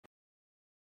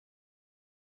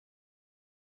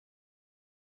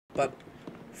but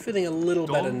feeling a little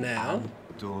better Done now. and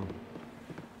done.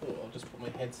 Oh, I'll just put my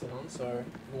headset on so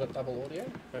we've got double audio.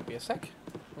 Won't be a sec,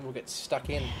 and we'll get stuck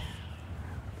in.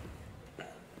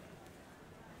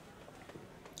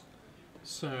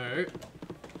 So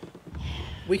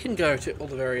we can go to all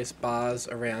the various bars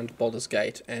around Baldur's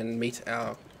Gate and meet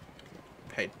our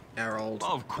old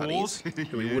Of buddies course.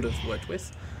 who we would have worked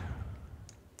with.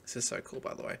 This is so cool,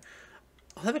 by the way.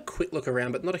 I'll have a quick look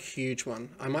around, but not a huge one.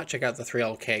 I might check out the 3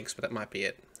 old kegs, but that might be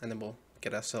it, and then we'll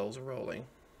get ourselves rolling.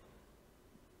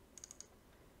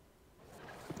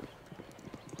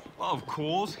 Of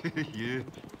course. Yeah.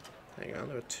 Hang on,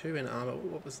 there were 2 in armor. Ooh,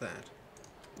 what was that?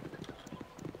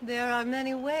 There are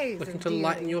many ways Looking of to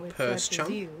lighten dealing your with purse, such as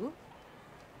chum? you.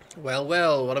 Well,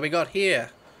 well, what do we got here?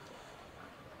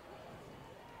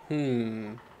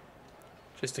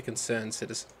 Just a concerned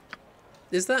citizen.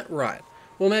 Is that right?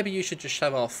 Well, maybe you should just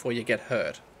shove off before you get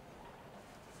hurt.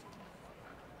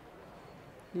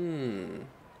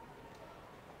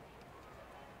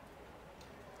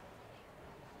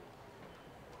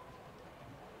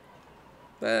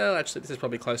 Well, actually, this is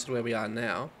probably closer to where we are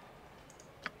now.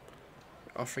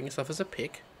 Offering yourself as a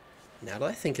pick. Now that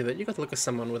I think of it, you've got to look at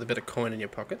someone with a bit of coin in your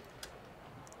pocket.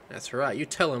 That's right, you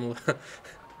tell him.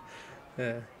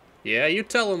 Yeah, you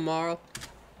tell him, Marl.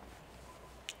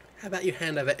 How about you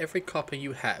hand over every copper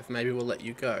you have? Maybe we'll let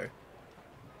you go.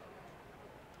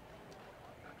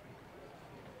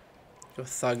 You're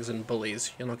thugs and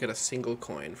bullies. You'll not get a single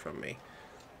coin from me.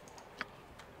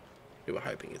 We were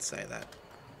hoping you'd say that.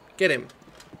 Get him.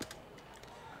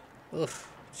 Ugh,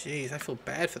 jeez, I feel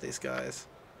bad for these guys.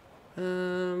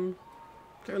 Don't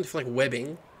really feel like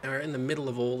webbing. And we're in the middle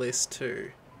of all this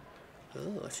too.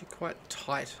 Oh, actually quite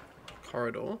tight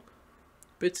corridor.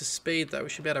 Bits of speed though. We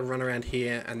should be able to run around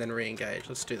here and then re-engage.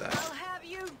 Let's do that. I'll have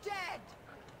you dead.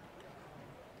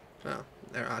 Oh,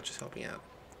 there are archers helping out.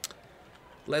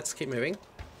 Let's keep moving.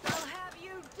 I'll have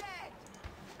you dead.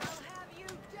 I'll have you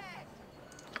dead.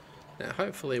 Now,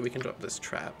 hopefully we can drop this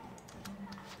trap.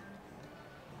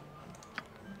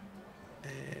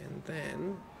 And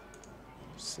then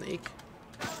sneak.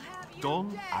 I'll have you Done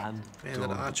dead. and Man, that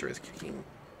done. archer is kicking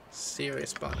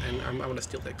serious butt, and I want to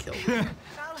steal their kill.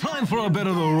 Time for a bit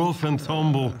of a rough and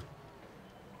tumble.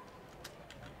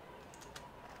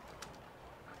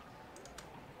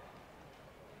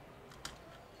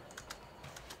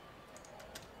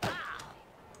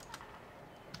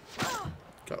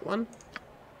 Got one.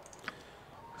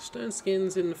 Stone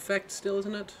skin's in effect still,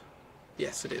 isn't it?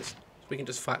 Yes, it is. So we can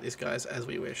just fight these guys as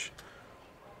we wish.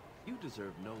 You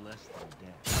deserve no less than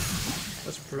death.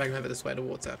 Let's drag them over this way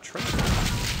towards our trap.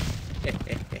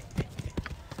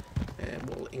 And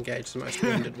we'll engage the most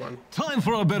wounded one. Time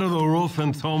for a bit of the rough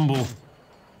and tumble.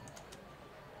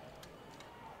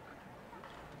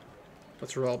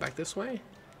 Let's roll back this way.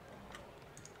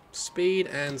 Speed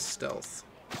and stealth.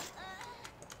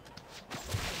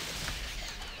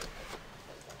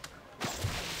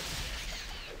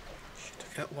 She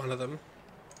took out one of them.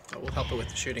 Oh, we'll help her with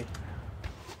the shooting.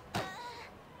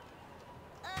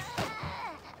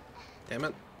 Damn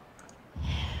it.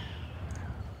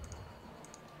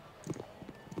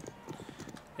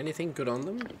 Anything good on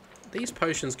them? These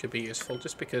potions could be useful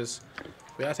just because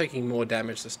we are taking more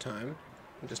damage this time.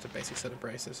 Just a basic set of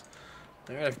braces.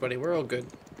 Alright everybody, we're all good.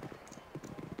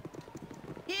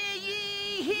 Hear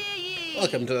ye, hear ye.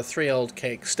 Welcome to the 3 Old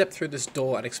Cake. Step through this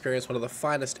door and experience one of the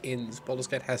finest inns Baldur's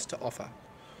Gate has to offer.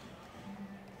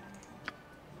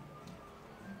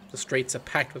 The streets are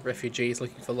packed with refugees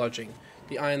looking for lodging.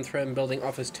 The Iron Throne building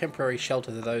offers temporary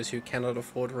shelter to those who cannot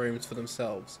afford rooms for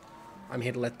themselves. I'm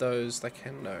here to let those that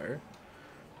can know.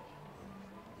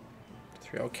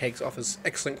 3 Old Cakes offers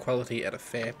excellent quality at a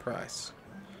fair price.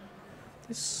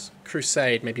 This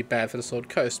crusade may be bad for the Sword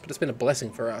Coast, but it's been a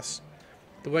blessing for us.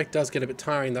 The work does get a bit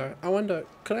tiring though. I wonder,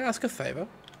 could I ask a favour?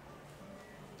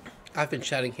 I've been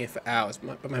chatting here for hours,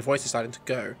 but my voice is starting to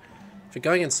go. If you're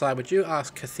going inside, would you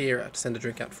ask Kathira to send a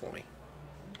drink out for me?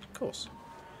 Of course.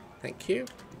 Thank you.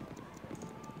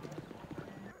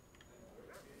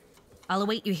 I'll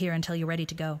await you here until you're ready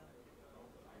to go.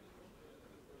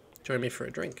 Join me for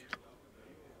a drink.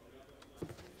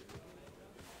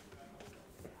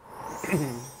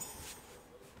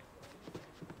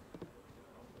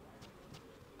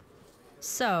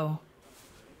 So,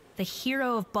 the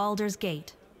hero of Baldur's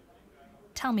Gate.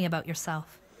 Tell me about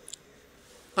yourself.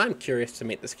 I'm curious to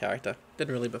meet this character.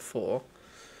 Didn't really before.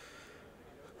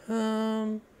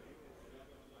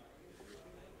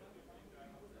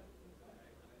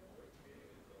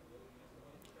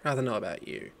 Rather know about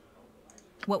you.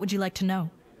 What would you like to know?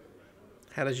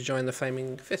 How did you join the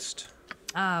Flaming Fist?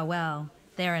 Ah, well,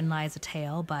 therein lies a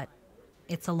tale, but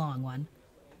It's a long one.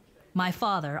 My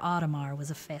father, Audemar,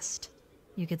 was a fist.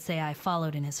 You could say I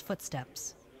followed in his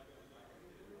footsteps.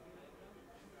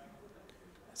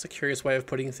 It's a curious way of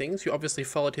putting things. You obviously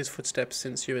followed his footsteps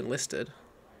since you enlisted.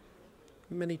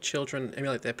 Many children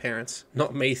emulate their parents.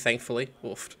 Not me, thankfully.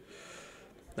 Woofed.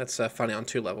 That's funny on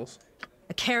 2 levels.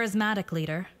 A charismatic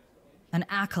leader. An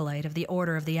acolyte of the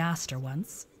Order of the Aster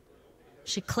once.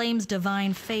 She claims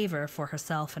divine favor for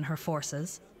herself and her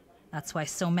forces. That's why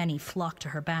so many flock to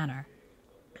her banner.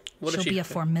 She'll be a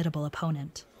formidable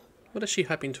opponent. What is she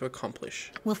hoping to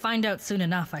accomplish? We'll find out soon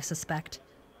enough, I suspect.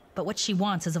 But what she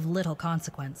wants is of little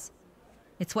consequence.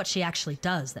 It's what she actually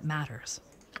does that matters.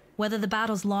 Whether the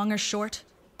battle's long or short,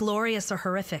 glorious or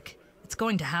horrific, it's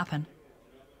going to happen.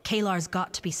 Kalar's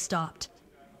got to be stopped.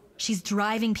 She's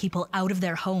driving people out of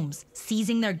their homes,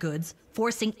 seizing their goods,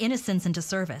 forcing innocents into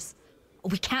service.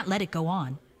 We can't let it go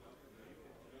on.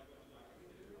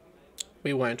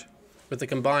 We won't. With the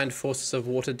combined forces of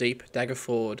Waterdeep,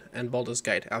 Daggerford, and Baldur's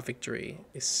Gate, our victory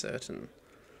is certain.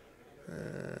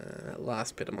 That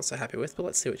last bit I'm not so happy with, but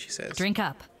let's see what she says. Drink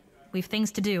up. We've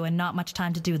things to do and not much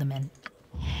time to do them in.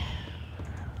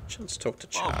 Let's talk to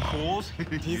Of Char. course.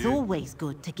 It is always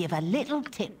good to give a little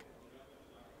tip.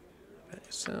 About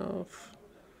yourself.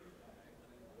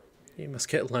 You must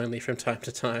get lonely from time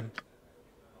to time.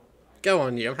 Go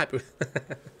on, you. I'm happy with...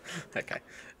 Okay,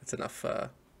 that's enough. We'll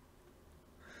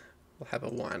have a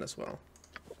wine as well.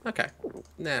 Okay,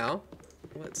 now,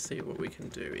 let's see what we can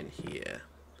do in here.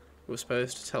 We're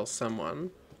supposed to tell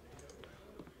someone...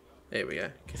 There we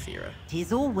go, Kathira. It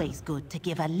is always good to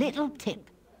give a little tip.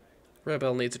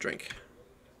 Rebel needs a drink.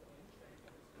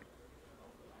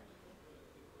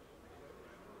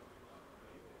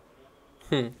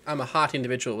 I'm a heart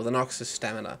individual with an ox's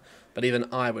stamina, but even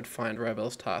I would find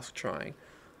Rebel's task trying.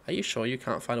 Are you sure you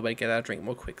can't find a way to get our drink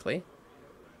more quickly?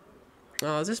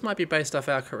 Oh, this might be based off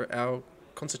our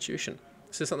constitution.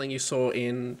 This is something you saw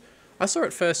in... I saw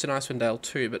it first in Icewind Dale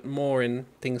too, but more in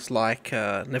things like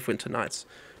Neverwinter Nights,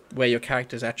 where your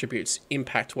character's attributes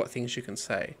impact what things you can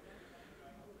say.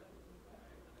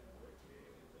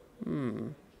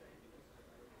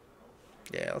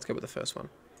 Yeah, let's go with the first one.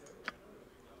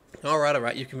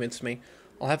 Alright, you convinced me.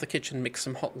 I'll have the kitchen mix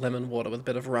some hot lemon water with a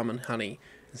bit of rum and honey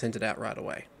and send it out right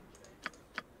away.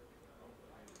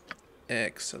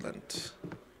 Excellent.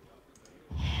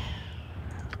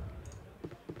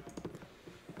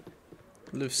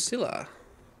 Lucilla.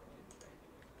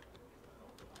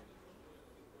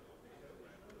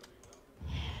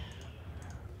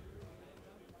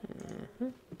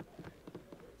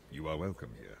 You are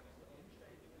welcome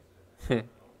here.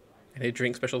 Any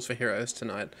drink specials for heroes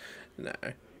tonight? No.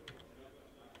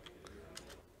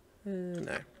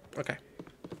 No. Okay.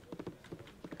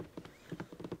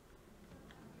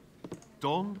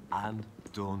 Done and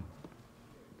done.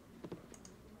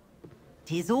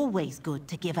 It is always good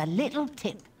to give a little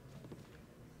tip.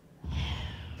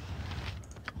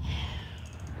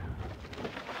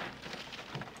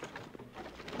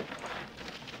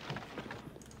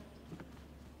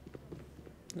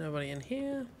 Nobody in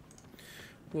here.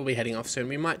 We'll be heading off soon.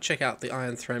 We might check out the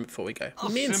Iron Throne before we go. A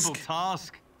simple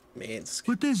task. Minsk.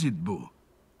 What is it, Boo?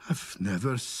 I've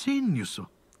never seen you so.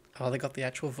 Oh, they got the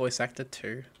actual voice actor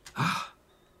too.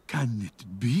 Can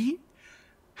it be?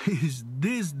 Is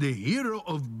this the hero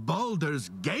of Baldur's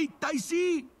Gate I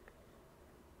see?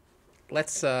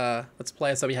 Let's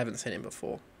play as though we haven't seen him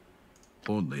before.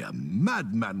 Only a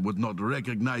madman would not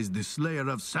recognize the Slayer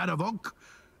of Saravok.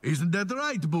 Isn't that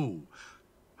right, Boo?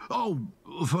 Oh,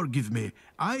 forgive me.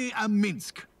 I am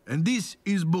Minsk, and this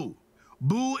is Boo.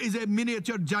 Boo is a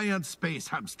miniature giant space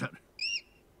hamster.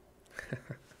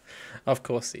 Of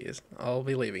course he is. I'll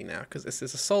be leaving now because this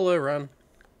is a solo run.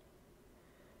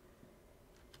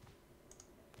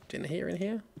 Dinner here in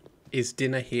here? Is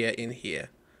dinner here in here?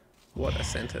 What a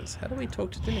sentence. How do we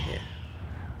talk to dinner here?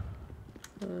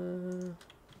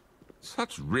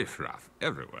 Such riffraff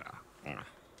everywhere.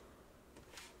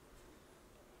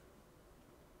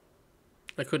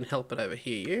 I couldn't help but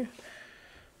overhear you.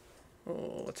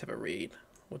 Oh, let's have a read.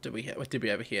 What did we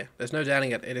overhear? There's no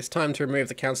doubting it. It is time to remove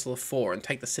the Council of Four and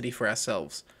take the city for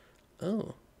ourselves.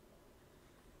 Oh.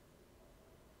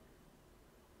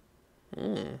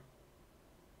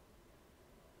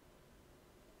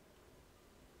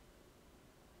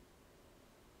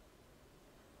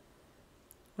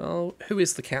 Well, who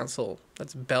is the council?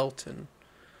 That's Belton.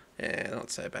 Yeah, not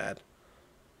so bad.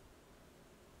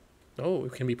 Oh, we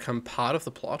can become part of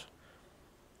the plot.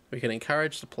 We can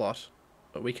encourage the plot.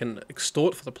 But we can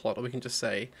extort for the plot, or we can just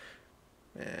say...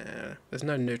 there's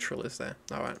no neutral, is there?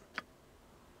 Alright.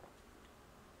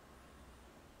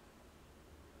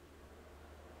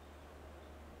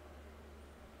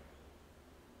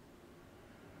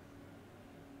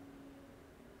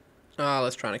 Ah,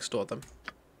 let's try and extort them.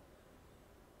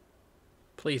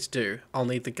 Please do. I'll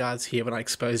need the guards here when I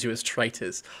expose you as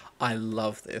traitors. I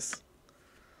love this.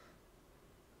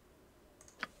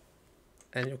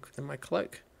 And you'll in my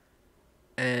cloak.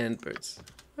 And boots.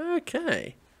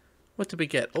 Okay. What did we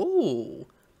get? Ooh.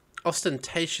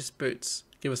 Ostentatious boots.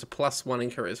 Give us a +1 in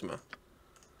charisma.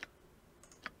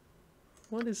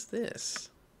 What is this?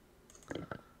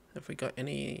 Have we got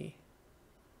any...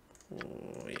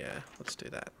 Oh, yeah. Let's do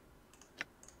that.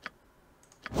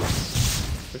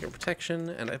 We get protection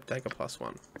and a dagger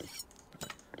 +1.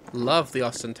 Love the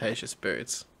ostentatious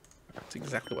boots. That's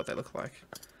exactly what they look like.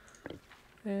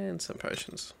 And some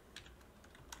potions.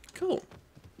 Cool.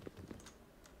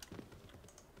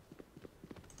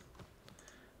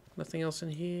 Nothing else in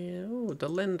here. Oh, the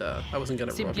lender. I wasn't going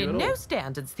to rob Simply you at all. no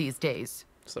standards these days.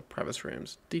 It's the Pravis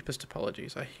rooms. Deepest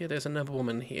apologies. I hear there's another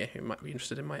woman here who might be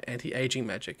interested in my anti-aging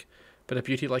magic, but a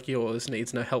beauty like yours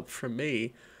needs no help from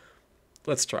me.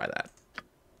 Let's try that.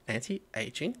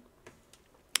 Anti-aging?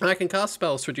 I can cast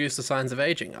spells to reduce the signs of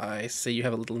aging. I see you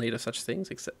have a little need of such things,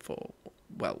 except for,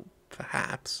 well,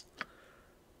 perhaps.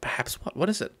 Perhaps what? What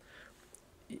is it?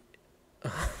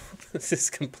 This is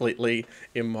completely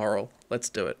immoral. Let's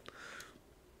do it.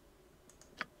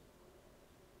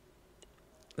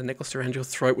 The necklace around your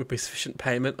throat would be sufficient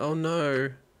payment. Oh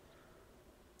no.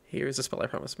 Here is a spell I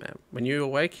promise, ma'am. When you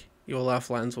awake, your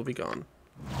lifelines will be gone.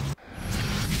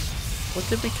 What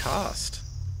did we cast?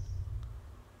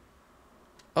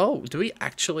 Oh, do we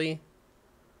actually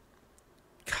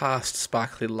cast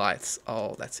sparkly lights?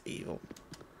 Oh, that's evil.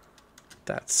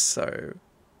 That's so...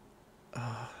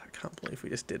 Oh, I can't believe we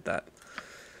just did that.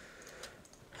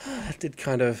 That did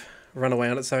kind of run away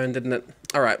on its own, didn't it?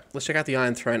 Alright, let's check out the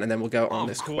Iron Throne and then we'll go on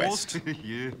this quest.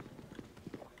 You.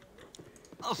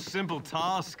 A simple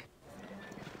task.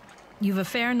 You've a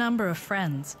fair number of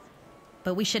friends,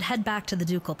 but we should head back to the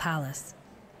Ducal Palace.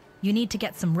 You need to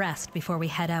get some rest before we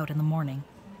head out in the morning.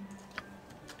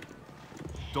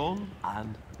 Done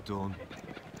and done.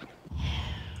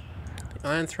 The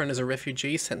Iron Throne is a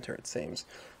refugee centre, it seems.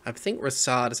 I think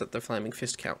Rassard is at the Flaming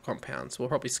Fist compound, so we'll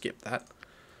probably skip that.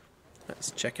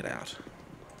 Let's check it out.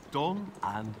 Done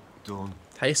and done.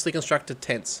 Hastily constructed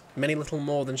tents, many little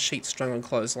more than sheets strung on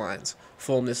clotheslines,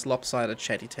 form this lopsided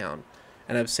shanty town.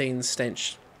 An obscene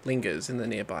stench lingers in the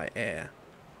nearby air.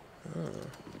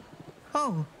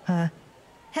 Oh,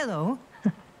 hello.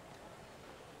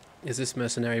 Is this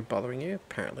mercenary bothering you?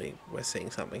 Apparently we're seeing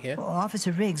something here. Well,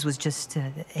 Officer Riggs was just,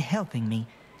 helping me.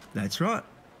 That's right.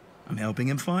 I'm helping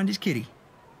him find his kitty.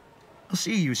 I'll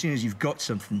see you as soon as you've got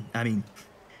something. I mean,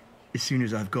 as soon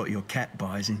as I've got your cat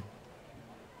bison.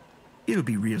 It'll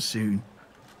be real soon.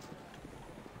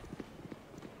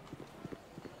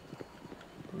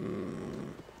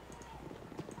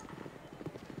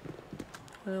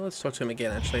 Let's talk to him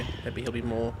again, actually. Maybe he'll be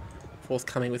more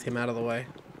forthcoming with him out of the way.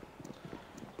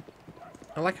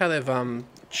 I like how they've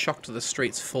chocked the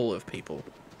streets full of people.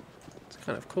 It's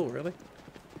kind of cool, really.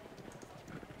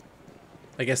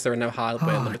 I guess there are no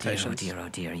hardware limitations. Dear, oh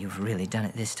dear, you've really done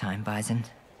it this time, Bison.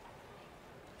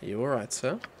 Are you alright,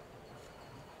 sir?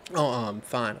 Oh, I'm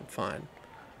fine, I'm fine.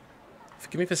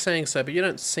 Forgive me for saying so, but you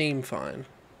don't seem fine.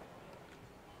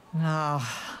 No,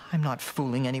 I'm not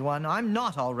fooling anyone. I'm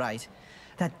not all right.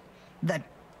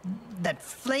 That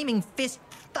flaming fist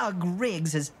thug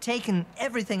Riggs has taken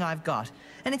everything I've got,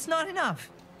 and it's not enough.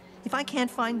 If I can't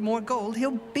find more gold,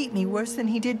 he'll beat me worse than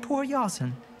he did poor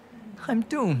Yawson. I'm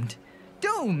doomed.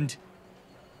 Doomed!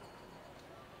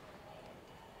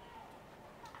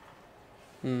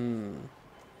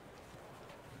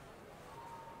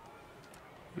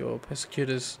 Your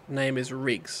persecutor's name is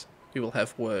Riggs. We will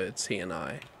have words, he and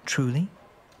I. Truly?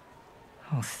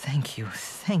 Oh, thank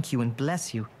you, and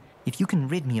bless you. If you can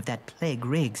rid me of that plague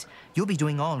Riggs, you'll be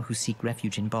doing all who seek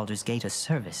refuge in Baldur's Gate a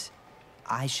service.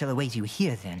 I shall await you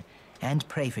here, then, and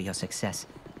pray for your success.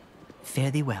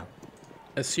 Fare thee well.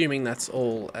 Assuming that's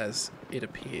all as it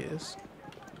appears.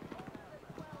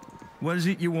 What is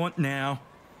it you want now?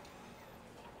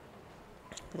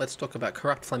 Let's talk about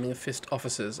corrupt Flaming Fist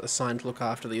officers assigned to look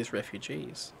after these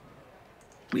refugees.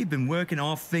 We've been working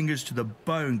our fingers to the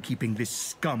bone keeping this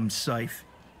scum safe.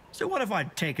 So what if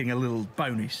I'd taken a little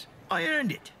bonus? I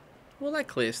earned it. Well, that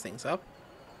clears things up.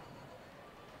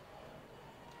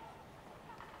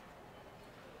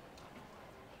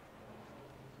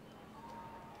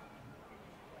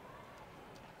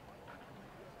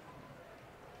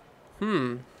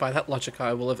 By that logic,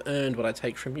 I will have earned what I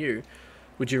take from you.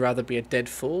 Would you rather be a dead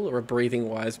fool or a breathing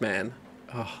wise man?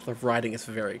 Oh, the writing is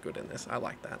very good in this. I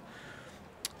like that.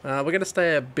 We're going to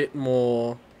stay a bit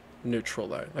more neutral,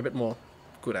 though. A bit more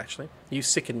good, actually. You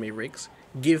sicken me, Riggs.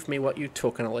 Give me what you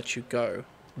took and I'll let you go.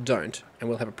 Don't, and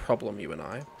we'll have a problem, you and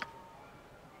I.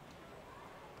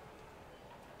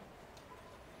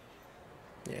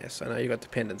 Yes, I know you got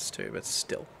dependents too, but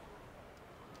still.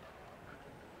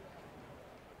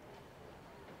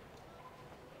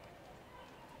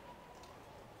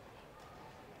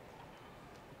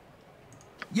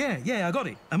 Yeah, I got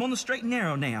it. I'm on the straight and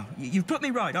narrow now. You've put me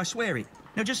right, I swear it.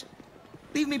 Now just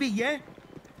leave me be, yeah?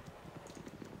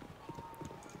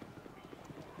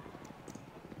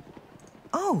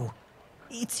 Oh,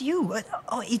 it's you.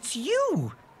 Oh, it's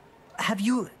you. Have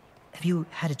you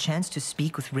had a chance to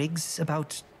speak with Riggs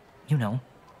about, you know,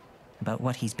 about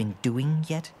what he's been doing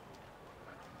yet?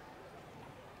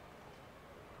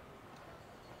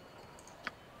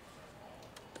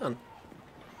 Done.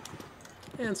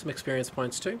 And some experience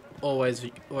points too. Always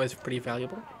pretty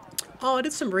valuable. Oh, I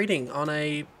did some reading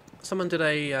on someone did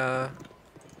a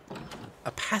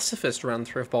pacifist run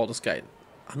through of Baldur's Gate.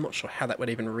 I'm not sure how that would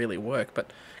even really work,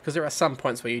 but because there are some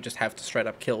points where you just have to straight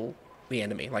up kill the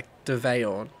enemy, like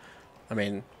Aodhan. I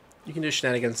mean, you can do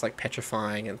shenanigans like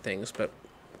petrifying and things, but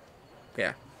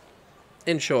yeah.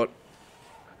 In short,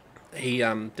 he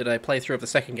did a playthrough of the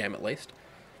second game at least,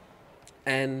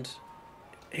 and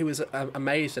he was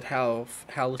amazed at how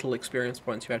little experience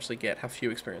points you actually get, how few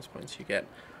experience points you get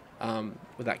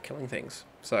without killing things.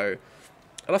 So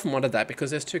I often wondered that,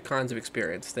 because there's two kinds of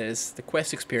experience. There's the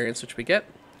quest experience, which we get,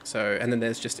 and then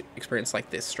there's just experience like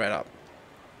this, straight up.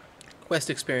 Quest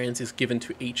experience is given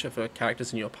to each of the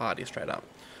characters in your party, straight up.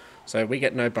 So we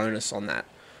get no bonus on that.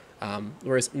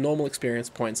 Whereas normal experience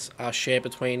points are shared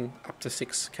between up to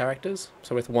 6 characters.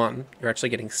 So with one, you're actually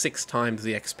getting 6 times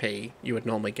the XP you would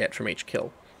normally get from each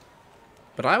kill.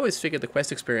 But I always figured the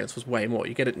quest experience was way more.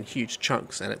 You get it in huge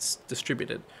chunks and it's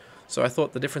distributed. So I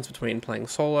thought the difference between playing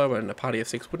solo and a party of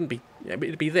 6 wouldn't be...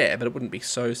 it'd be there, but it wouldn't be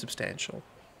so substantial.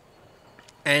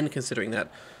 And considering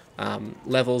that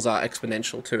levels are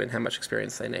exponential too in how much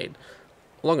experience they need.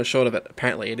 Long and short of it,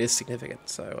 apparently it is significant.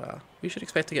 So we should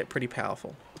expect to get pretty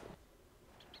powerful.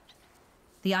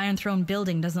 The Iron Throne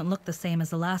building doesn't look the same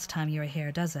as the last time you were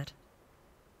here, does it?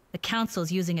 The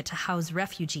Council's using it to house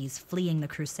refugees fleeing the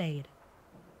Crusade.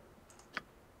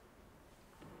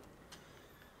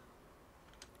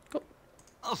 Cool.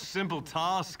 A simple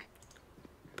task.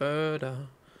 Birda.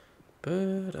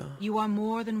 You are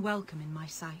more than welcome in my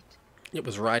sight. It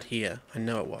was right here. I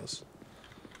know it was.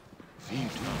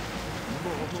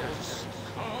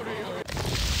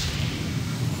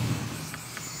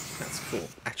 That's cool.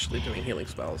 Actually doing healing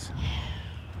spells.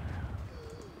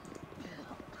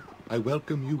 I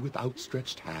welcome you with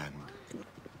outstretched hand.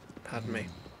 Pardon me.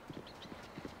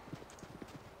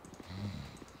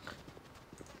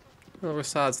 Well,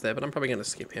 Rassad's there, but I'm probably going to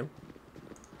skip him.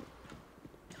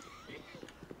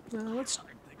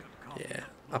 Yeah,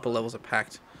 upper levels are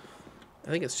packed. I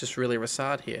think it's just really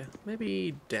Rassad here.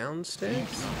 Maybe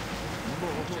downstairs?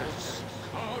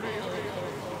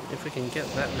 If we can get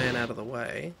that man out of the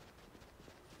way.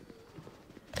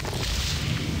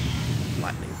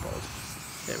 Lightning bolt.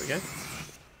 There we go.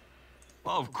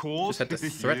 Of course. Just had to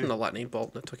threaten the lightning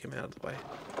bolt and it took him out of the way.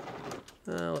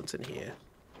 What's in here?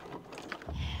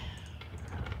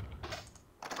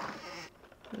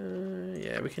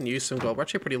 Yeah, we can use some gold. We're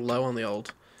actually pretty low on the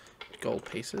old gold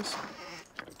pieces.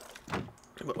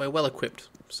 But we're well equipped,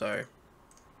 so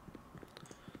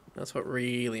that's what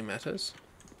really matters.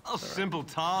 A simple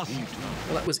task.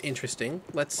 Well, that was interesting.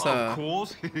 Let's of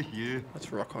course. Yeah.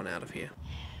 Let's rock on out of here.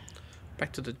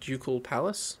 Back to the Ducal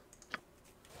Palace.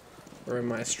 Or in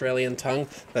my Australian tongue,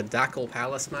 the Ducal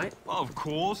Palace, mate. Of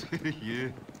course. Yeah.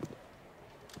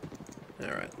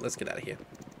 Alright, let's get out of here.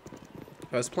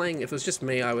 If I was playing, if it was just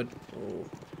me, I would... Oh,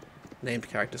 named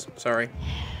characters, sorry.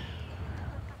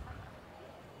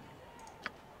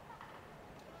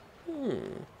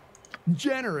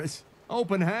 Generous,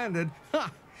 open-handed.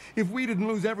 Ha! If we didn't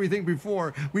lose everything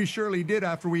before, we surely did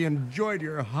after we enjoyed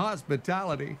your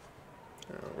hospitality.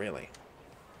 Oh, really?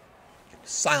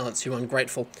 Silence, you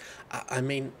ungrateful. I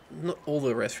mean, not all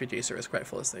the refugees are as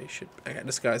grateful as they should. Okay,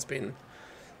 this guy's been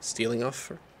stealing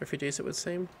off refugees, it would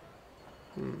seem.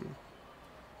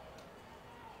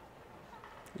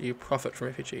 You profit from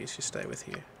refugees, you stay with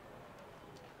you.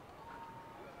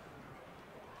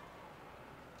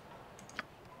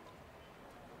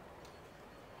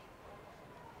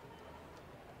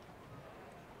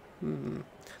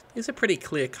 These are pretty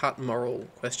clear-cut moral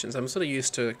questions. I'm sort of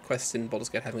used to quests in Baldur's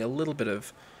Gate having a little bit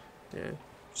of,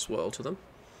 swirl to them.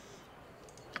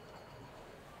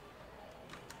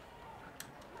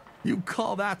 You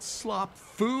call that slop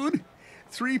food?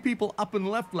 3 people up and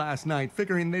left last night,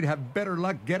 figuring they'd have better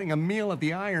luck getting a meal at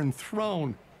the Iron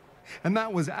Throne. And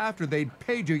that was after they'd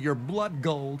paid you your blood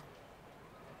gold.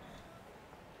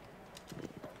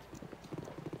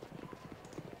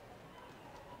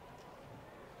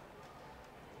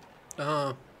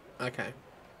 Oh, okay.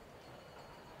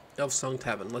 Elf Song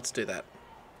Tavern, let's do that.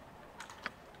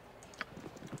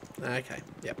 Okay,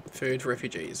 yep. Food for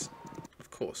refugees. Of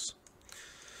course.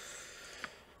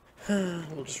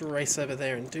 We'll just race over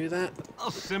there and do that.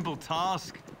 A simple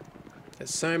task.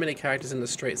 There's so many characters in the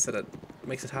streets that it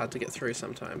makes it hard to get through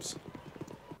sometimes.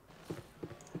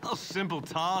 A simple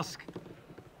task.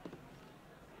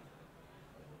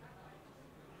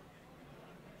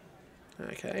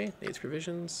 Okay, needs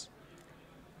provisions.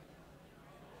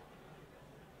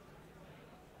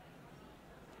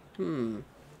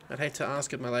 I'd hate to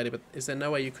ask it, my lady, but is there no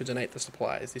way you could donate the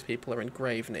supplies? These people are in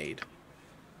grave need.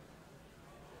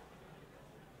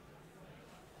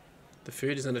 The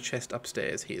food is in a chest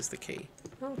upstairs. Here's the key.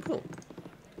 Oh, cool.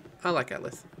 I like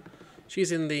Alith.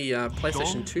 She's in the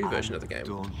PlayStation 2 version of the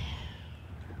game.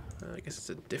 I guess it's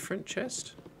a different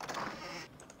chest.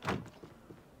 I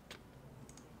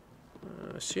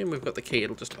assume we've got the key.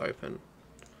 It'll just open.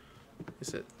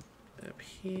 Is it up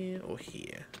here or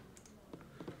here?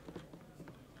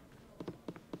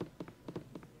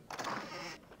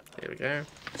 There we go.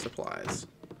 Supplies.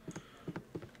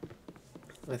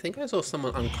 I think I saw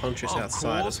someone unconscious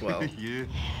outside as well. Yeah.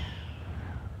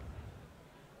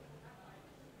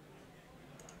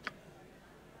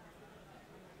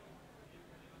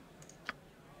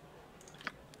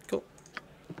 Cool.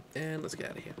 And let's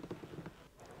get out of here.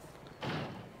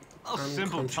 A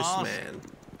simple Unconscious task. man.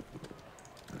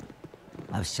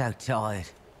 I'm so tired.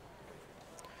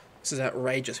 This is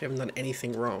outrageous. We haven't done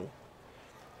anything wrong.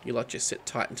 You lot just sit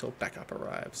tight until backup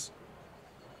arrives.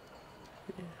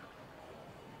 Yeah.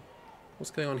 What's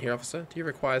going on here, officer? Do you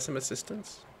require some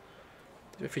assistance?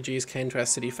 The refugees came to our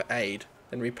city for aid,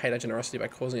 then repaid our generosity by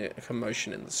causing a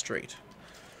commotion in the street.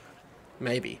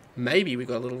 Maybe we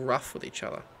got a little rough with each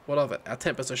other. What of it? Our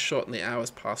tempers are short and the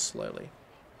hours pass slowly.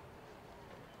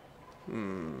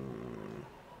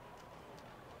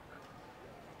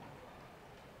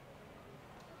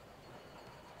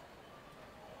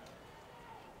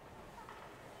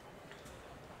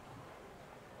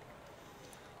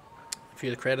 If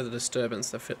you created the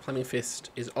disturbance, the Flaming Fist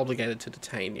is obligated to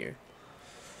detain you.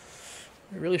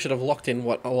 I really should have locked in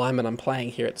what alignment I'm playing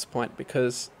here at this point,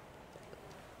 because,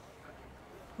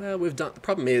 well, we've done. The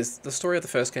problem is the story of the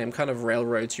first game kind of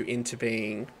railroads you into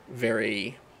being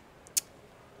very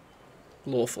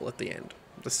lawful at the end.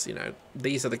 This, you know,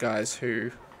 these are the guys who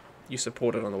you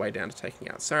supported on the way down to taking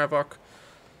out Saravok.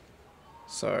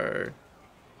 So,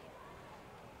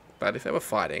 but if they were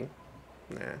fighting,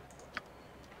 nah.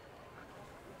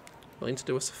 Willing to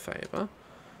do us a favour.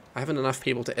 I haven't enough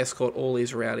people to escort all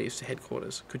these rowdies to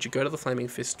headquarters. Could you go to the Flaming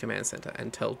Fist Command Center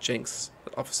and tell Jinx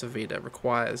that Officer Vida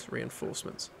requires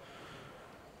reinforcements?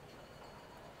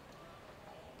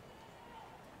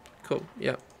 Cool,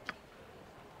 yep.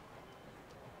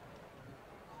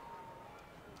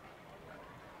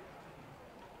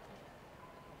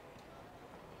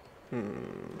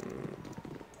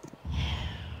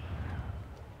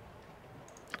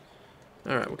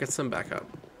 Alright, we'll get some backup.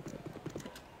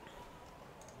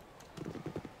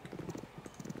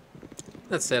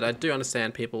 That said, I do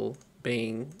understand people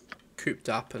being cooped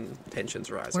up and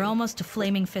tensions rising. We're almost to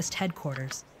Flaming Fist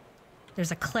headquarters.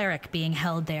 There's a cleric being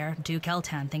held there Duke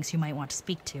Aodhan thinks you might want to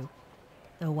speak to.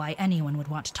 Though why anyone would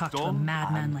want to talk to a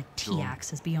madman like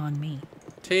T-Ax is beyond me.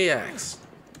 T-Ax.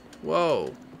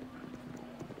 Whoa.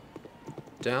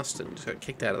 Douston just got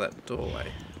kicked out of that doorway.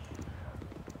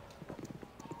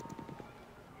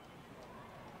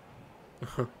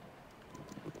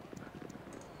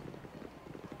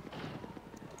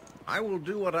 I will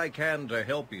do what I can to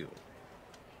help you.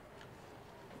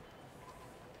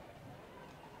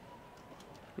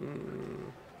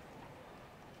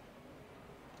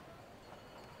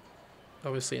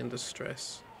 Obviously in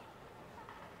distress.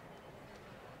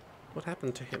 What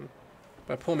happened to him?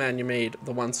 By poor man you made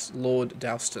the once Lord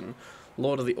Douston,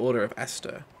 Lord of the Order of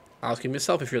Aster. Ask him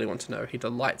yourself if you really want to know. He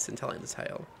delights in telling the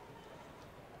tale.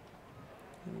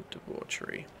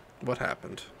 Debauchery. What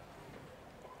happened?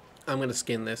 I'm going to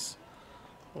skin this.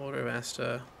 Order of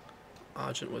Aster.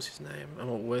 Argent was his name. I'm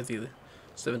a worthy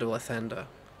servant of Lathander.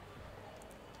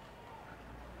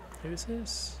 Who's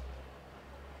this?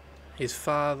 His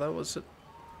father, was it?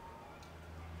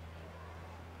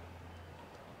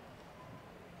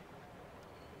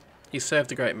 He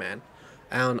served a great man.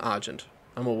 Aodhan Argent.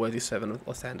 I'm a worthy servant of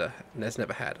Lathander and has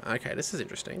never had. Okay, this is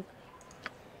interesting.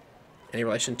 Any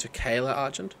relation to Kayla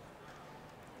Argent?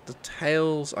 The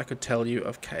tales I could tell you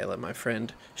of Kayla, my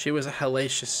friend. She was a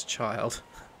hellacious child.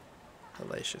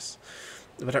 Hellacious.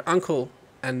 But her uncle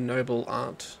and noble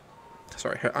aunt...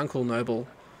 Sorry, her uncle noble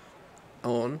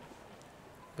Aodhan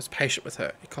was patient with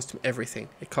her. It cost him everything.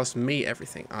 It cost me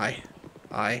everything.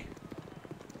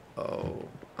 Oh,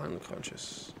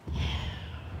 unconscious.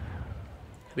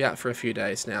 He'll be out for a few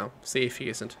days now. See if he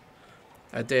isn't.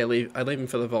 I'd leave him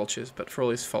for the vultures, but for all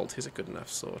his fault, he's a good enough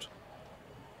sort.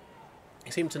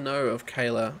 He seemed to know of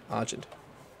Kayla Argent.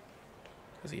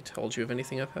 Has he told you of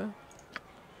anything of her?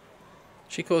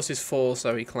 She caused his fall,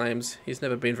 so he claims. He's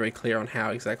never been very clear on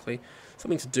how exactly.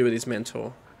 Something to do with his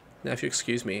mentor. Now, if you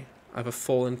excuse me, I have a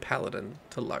fallen paladin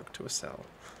to lug to a cell.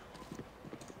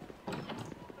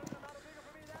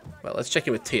 Well, let's check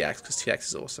in with TX, because TX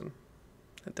is awesome.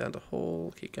 Head down the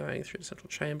hall, keep going through the central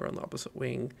chamber on the opposite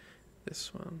wing.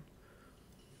 This one.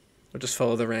 Or just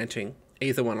follow the ranting.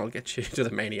 Either one will get you to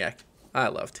the maniac. I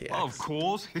love TX. Of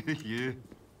course, yeah.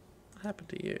 What happened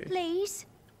to you? Please,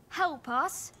 help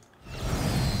us.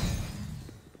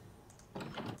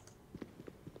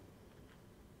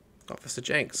 Officer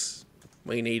Jenks,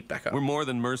 we need backup. We're more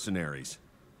than mercenaries.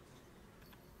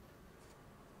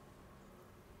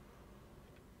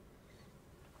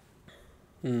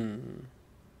 So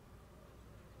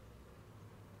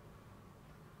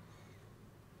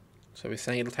we're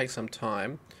saying it'll take some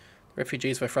time.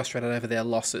 Refugees were frustrated over their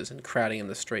losses and crowding in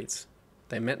the streets.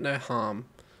 They meant no harm.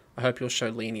 I hope you'll show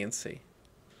leniency.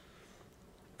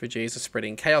 Refugees are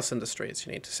spreading chaos in the streets.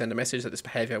 You need to send a message that this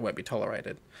behaviour won't be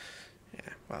tolerated.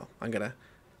 Yeah, well, I'm going to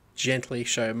gently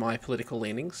show my political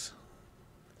leanings.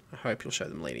 I hope you'll show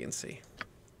them leniency.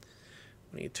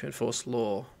 We need to enforce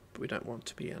law, but we don't want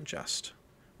to be unjust.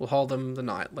 We'll hold them the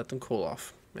night, let them cool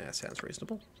off. Yeah, sounds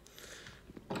reasonable.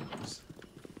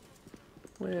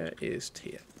 Where is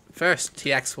Tia? First,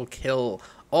 TX will kill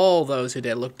all those who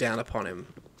dare look down upon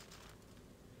him.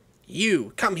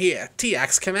 You, come here.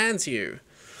 TX commands you.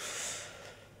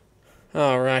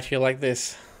 Alright, you like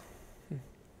this.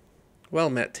 Well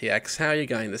met, TX. How are you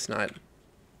going this night?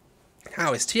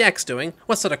 How is TX doing?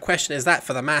 What sort of question is that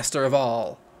for the master of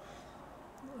all?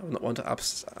 I would not want to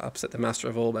upset the master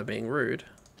of all by being rude.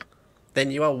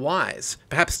 Then you are wise.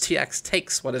 Perhaps TX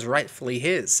takes what is rightfully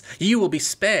his. You will be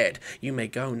spared. You may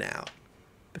go now.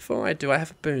 Before I do, I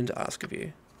have a boon to ask of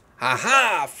you.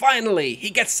 Aha! Finally! He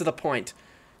gets to the point.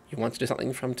 You want to do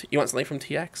something from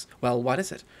TX? Well, what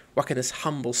is it? What can this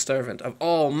humble servant of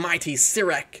almighty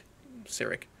Sirik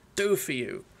do for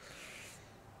you?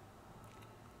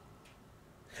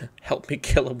 Help me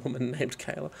kill a woman named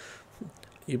Kayla.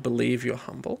 You believe you're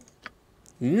humble?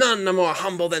 None are more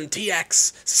humble than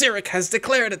TX. Sirik has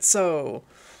declared it so.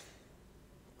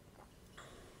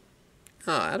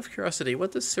 Out of curiosity,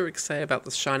 what does Sirik say about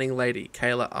the shining lady,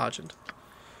 Kayla Argent?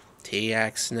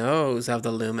 TX knows of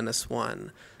the luminous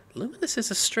one. Luminous is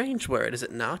a strange word, is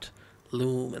it not?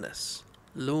 Luminous.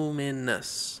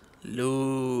 Luminous.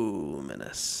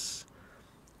 Luminous.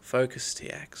 Focus,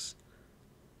 TX.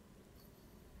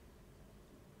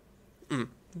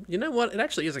 You know what? It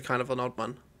actually is a kind of an odd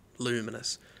one.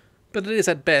 Luminous. But it is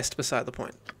at best beside the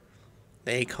point.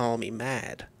 They call me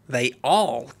mad. They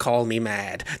all call me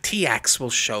mad. TX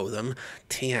will show them.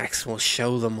 TX will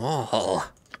show them all.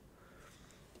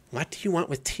 What do you want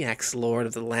with TX, Lord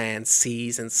of the land,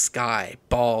 seas, and sky,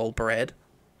 ball bread?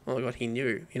 Oh my god, he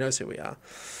knew. He knows who we are.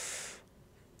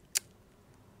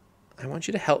 I want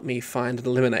you to help me find and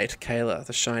eliminate Kayla,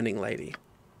 the shining lady.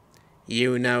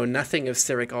 You know nothing of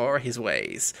Sirik or his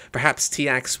ways. Perhaps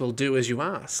TX will do as you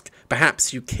ask.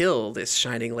 Perhaps you kill this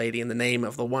shining lady in the name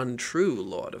of the one true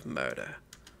Lord of Murder.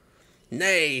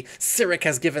 Nay, Sirik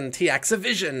has given TX a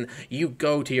vision. You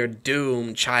go to your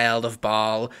doom, child of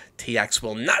Baal. TX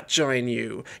will not join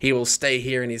you. He will stay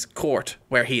here in his court,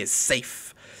 where he is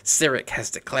safe. Sirik has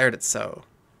declared it so.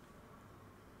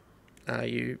 Are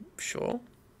you sure?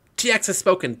 TX has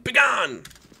spoken. Begone!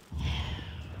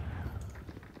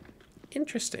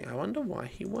 Interesting. I wonder why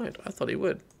he won't. I thought he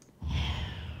would.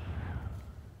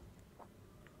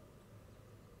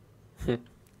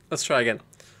 Let's try again.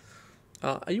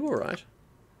 Are you alright?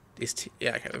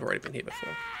 Yeah, okay, we've already been here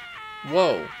before.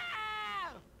 Whoa!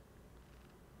 What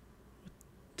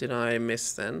did I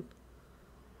miss then?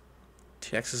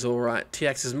 TX is alright.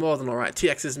 TX is more than alright.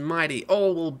 TX is mighty.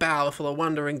 All will bow before the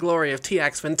wonder and glory of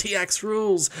TX when TX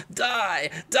rules.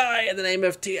 Die! Die in the name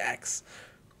of TX!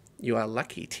 You are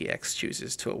lucky TX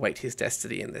chooses to await his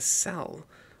destiny in this cell.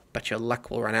 But your luck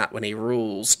will run out when he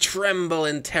rules. Tremble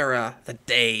in terror. The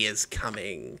day is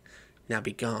coming. Now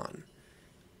be gone.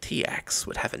 TX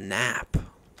would have a nap.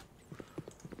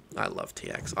 I love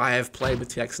TX. I have played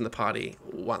with TX in the party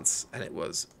once, and it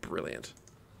was brilliant.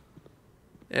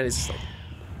 And he's like,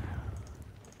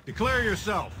 Declare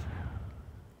yourself.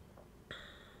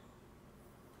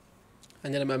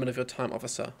 and in a moment of your time,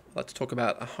 officer, I'd like to talk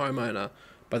about a homeowner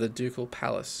by the Ducal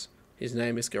Palace. His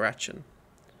name is Garachin.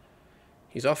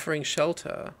 He's offering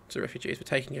shelter to refugees, but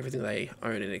taking everything they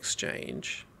own in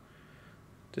exchange.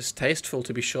 Distasteful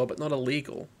to be sure, but not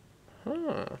illegal.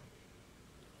 Huh.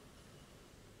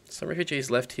 Some refugees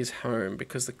left his home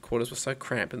because the quarters were so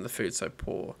cramped and the food so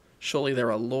poor. Surely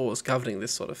there are laws governing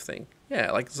this sort of thing.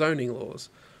 Yeah, like zoning laws.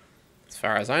 As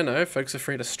far as I know, folks are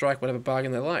free to strike whatever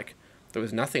bargain they like. There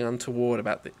was nothing untoward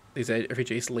about these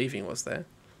refugees leaving, was there?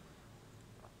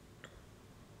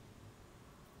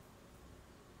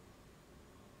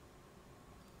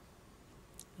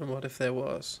 And what if there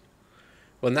was?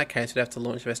 Well, in that case, we'd have to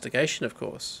launch an investigation, of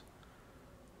course.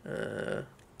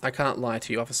 I can't lie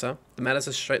to you, officer. The matter's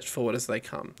as straightforward as they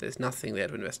come. There's nothing there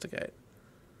to investigate.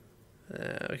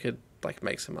 We could, like,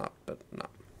 make some up, but no.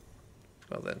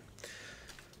 Well then.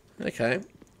 Okay.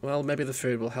 Well, maybe the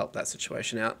food will help that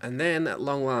situation out, and then, at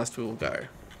long last, we will go.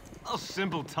 A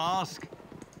simple task.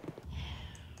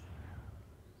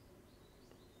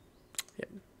 Yep,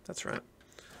 that's right.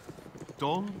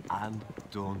 Done and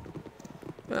done.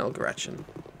 Well, Garachin.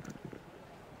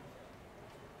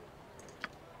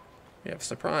 We have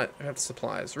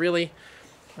supplies. Really?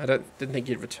 Didn't think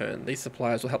you'd return. These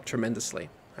supplies will help tremendously.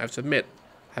 I have to admit,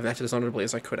 I haven't acted as honorably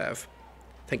as I could have.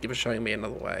 Thank you for showing me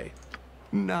another way.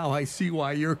 Now I see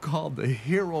why you're called the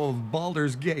hero of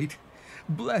Baldur's Gate.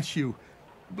 Bless you.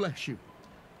 Bless you.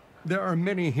 There are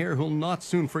many here who'll not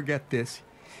soon forget this.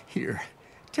 Here,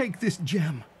 take this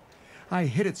gem. I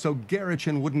hid it so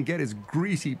Garachin wouldn't get his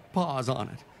greasy paws on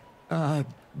it.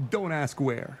 Don't ask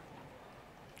where.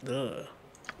 Ugh.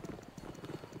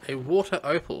 A water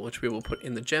opal, which we will put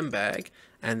in the gem bag,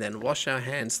 and then wash our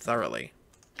hands thoroughly.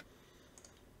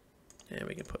 And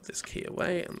we can put this key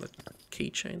away on the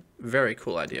keychain. Very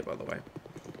cool idea, by the way.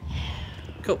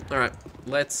 Cool. Alright,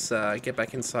 let's get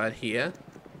back inside here.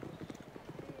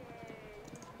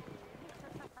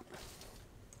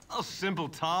 A simple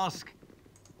task.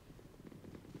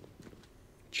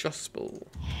 Jospel.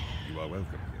 You are welcome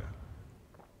here.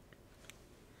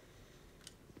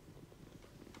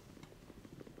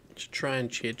 Should try and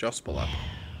cheer Jospel up.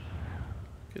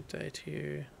 Good day to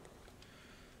you.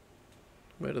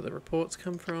 Where do the reports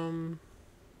come from?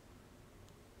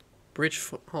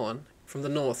 Bridgefoot. Hold on. From the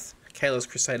north, Kayla's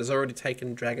Crusade has already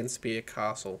taken Dragonspear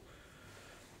Castle.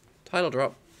 Title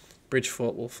drop.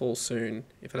 Bridgefort will fall soon,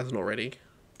 if it hasn't already.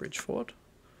 Bridgefort.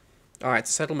 Alright,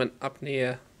 settlement up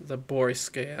near the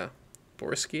Boriskia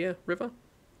River.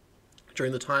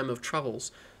 During the time of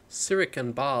troubles, Cyric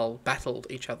and Baal battled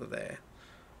each other there.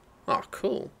 Oh,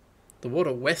 cool. The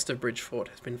water west of Bridgefort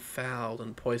has been foul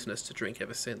and poisonous to drink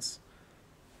ever since.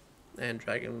 And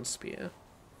Dragonspear.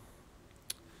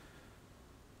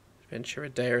 Adventurer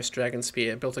Daeris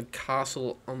Dragonspear built a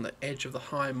castle on the edge of the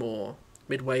high moor,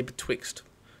 midway betwixt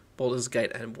Baldur's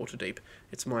Gate and Waterdeep.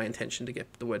 It's my intention to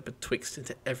get the word betwixt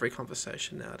into every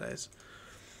conversation nowadays.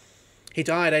 He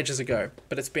died ages ago,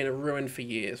 but it's been a ruin for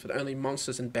years, with only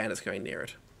monsters and bandits going near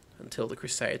it, until the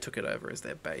Crusade took it over as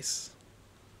their base.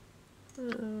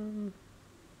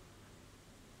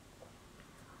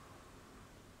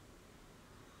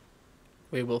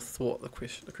 We will thwart the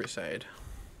Crusade.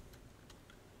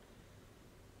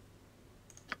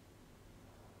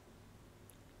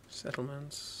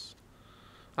 Settlements.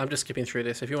 I'm just skipping through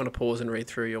this. If you want to pause and read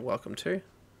through, you're welcome to.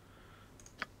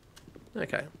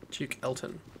 Okay, Duke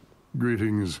Elton.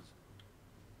 Greetings.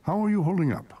 How are you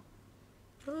holding up?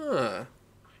 Ah,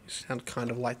 you sound kind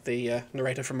of like the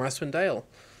narrator from Icewind Dale.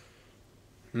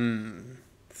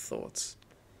 Thoughts.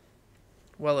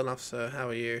 Well enough, sir. How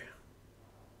are you?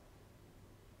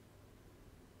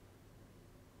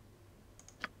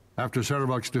 After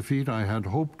Saravok's defeat, I had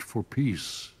hoped for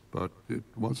peace, but it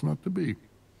was not to be.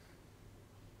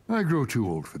 I grow too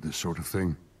old for this sort of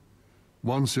thing.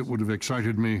 Once it would have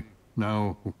excited me,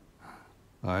 now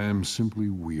I am simply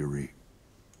weary.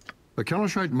 A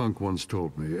Kalashite monk once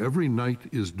told me, every night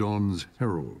is dawn's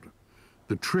herald.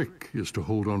 The trick is to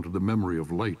hold on to the memory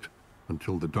of light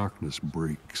until the darkness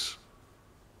breaks.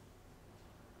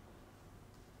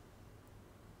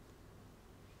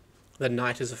 The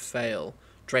night is a veil,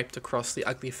 draped across the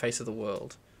ugly face of the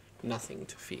world. Nothing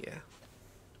to fear.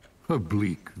 A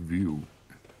bleak view,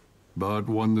 but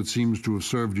one that seems to have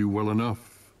served you well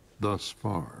enough thus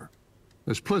far.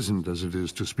 As pleasant as it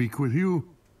is to speak with you,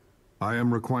 I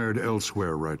am required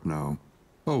elsewhere right now.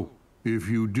 Oh, if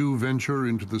you do venture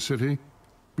into the city,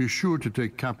 be sure to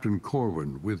take Captain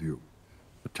Corwin with you.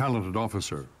 A talented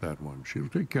officer, that one. She'll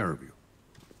take care of you.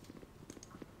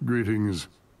 Greetings.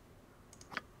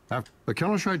 A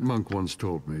Kalashite monk once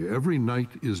told me, every night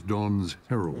is dawn's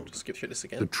herald. Just get through this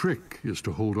again. The trick is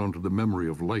to hold on to the memory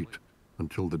of light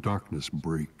until the darkness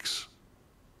breaks.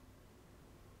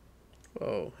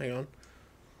 Whoa, hang on.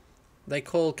 They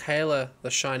call Kayla the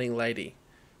Shining Lady.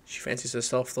 She fancies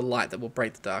herself the light that will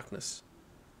break the darkness.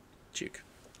 Duke,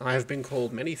 I have been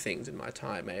called many things in my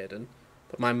time, Aodhan,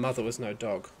 but my mother was no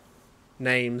dog.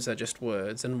 Names are just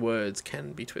words, and words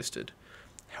can be twisted.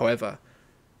 However,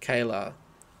 Kayla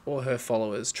or her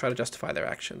followers try to justify their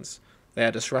actions. They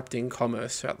are disrupting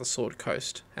commerce throughout the Sword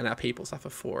Coast, and our people suffer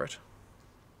for it.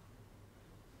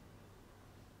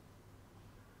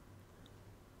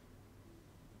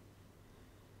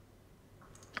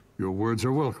 Your words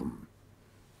are welcome,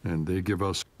 and they give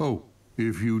us... Oh,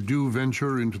 if you do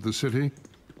venture into the city,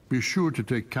 be sure to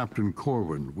take Captain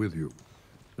Corwin with you.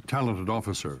 A talented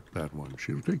officer, that one.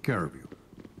 She'll take care of you.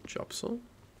 Jopsel?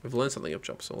 We've learned something of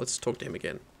Jopsel. Let's talk to him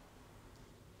again.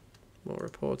 More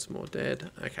reports, more dead.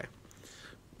 Okay.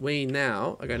 We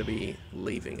now are going to be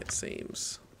leaving, it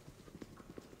seems.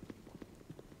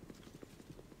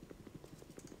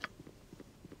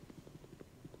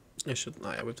 I should...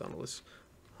 Oh, yeah, we've done all this.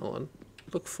 Hold on.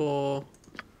 Look for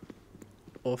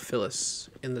Phyllis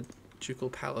in the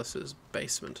Ducal Palace's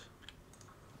basement.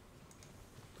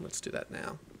 Let's do that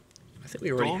now. I think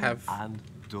we already have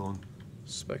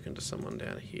spoken to someone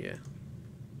down here.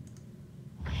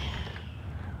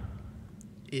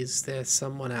 Is there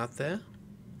someone out there?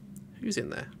 Who's in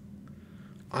there?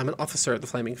 I'm an officer of the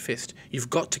Flaming Fist. You've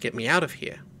got to get me out of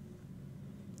here.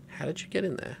 How did you get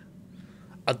in there?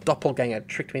 A doppelganger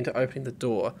tricked me into opening the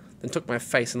door, then took my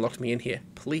face and locked me in here.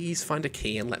 Please find a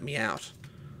key and let me out.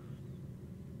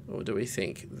 Or do we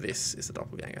think this is a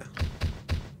doppelganger?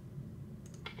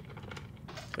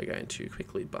 We're going to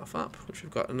quickly buff up, which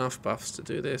we've got enough buffs to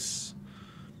do this.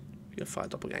 We're going to fight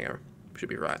doppelganger. Should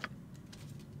be right.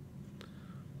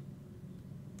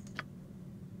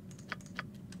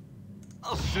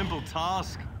 A simple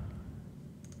task.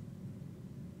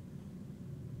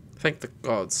 Thank the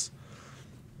gods.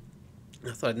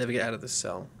 I thought I'd never get out of this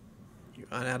cell. You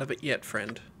aren't out of it yet,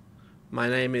 friend. My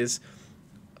name is...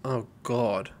 Oh,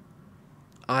 God.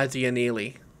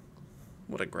 Aodhan.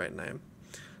 What a great name.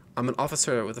 I'm an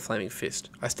officer with the Flaming Fist.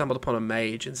 I stumbled upon a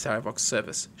mage in Saravok's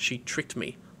service. She tricked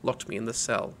me, locked me in the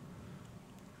cell.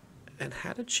 And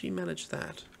how did she manage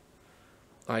that?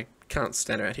 I can't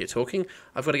stand around here talking.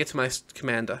 I've got to get to my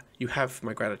commander. You have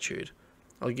my gratitude.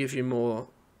 I'll give you more...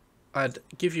 I'd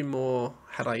give you more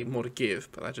had I more to give,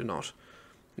 but I do not.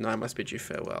 Now I must bid you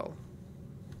farewell.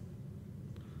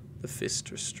 The fist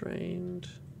restrained.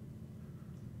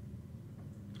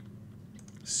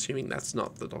 Assuming that's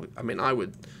not the dog. I mean, I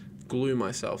would glue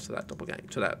myself to that doppelganger,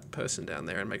 to that person down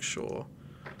there, and make sure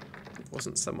it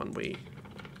wasn't someone we.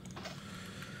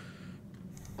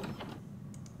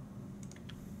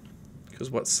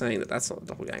 Because what's saying that that's not a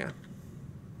doppelganger?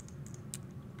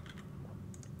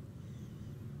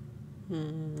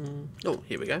 Oh,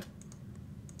 here we go.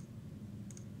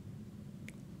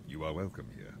 You are welcome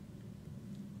here.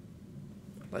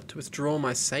 I'd like to withdraw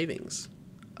my savings.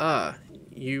 Ah,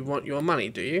 you want your money,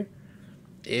 do you?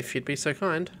 If you'd be so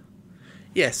kind.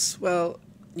 Yes, well,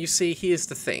 you see, here's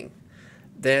the thing.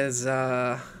 There's,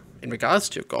 in regards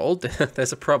to your gold,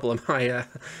 there's a problem. I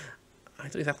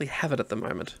don't exactly have it at the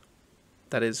moment.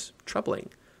 That is troubling.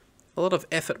 A lot of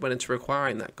effort went into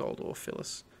acquiring that gold ore,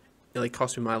 Phyllis. Nearly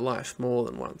cost me my life more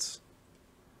than once.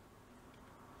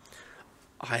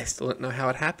 I still don't know how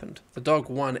it happened. The dog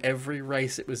won every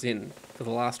race it was in for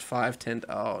the last 5, 10...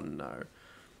 Oh, no.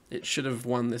 It should have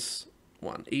won this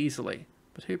one easily.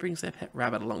 But who brings their pet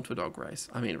rabbit along to a dog race?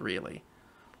 I mean, really.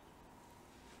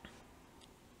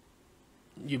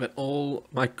 You bet all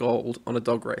my gold on a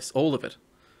dog race. All of it.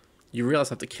 You realize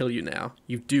I have to kill you now.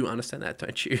 You do understand that,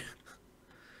 don't you?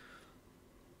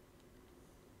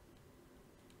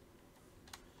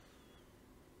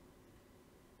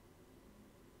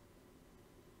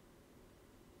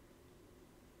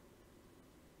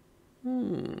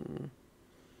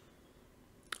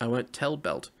 I won't tell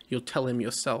Belt. You'll tell him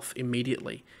yourself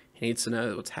immediately. He needs to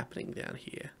know what's happening down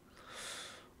here.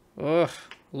 Ugh,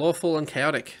 lawful and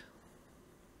chaotic.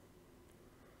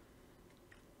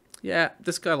 Yeah,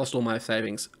 this guy lost all my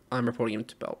savings. I'm reporting him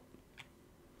to Belt.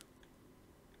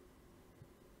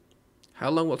 How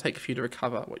long will it take for you to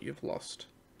recover what you've lost?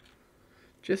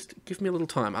 Just give me a little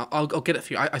time. I'll get it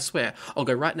for you. I swear. I'll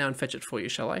go right now and fetch it for you,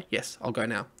 shall I? Yes, I'll go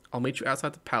now. I'll meet you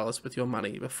outside the palace with your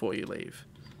money before you leave.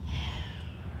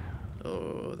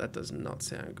 Oh, that does not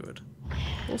sound good.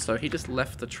 Also, he just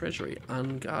left the treasury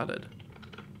unguarded.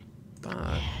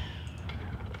 But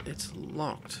it's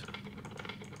locked.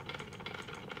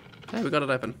 Hey, we got it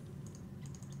open.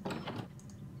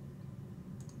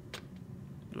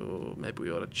 Oh, maybe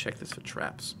we ought to check this for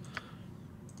traps.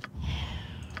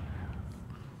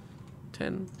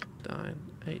 10, 9,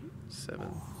 8, 7,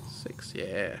 6.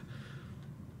 Yeah.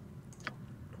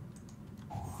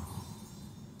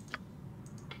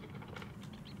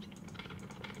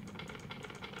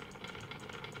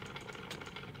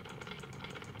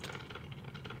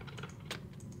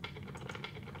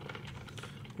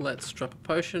 Let's drop a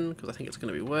potion, because I think it's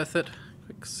going to be worth it.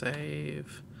 Quick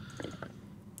save.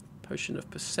 Potion of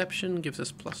Perception gives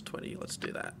us plus 20. Let's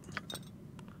do that.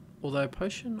 Although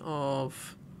Potion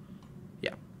of...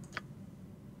 yeah.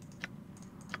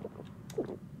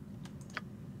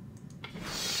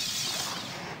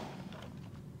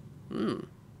 Well,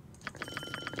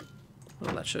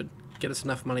 that should get us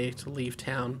enough money to leave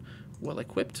town well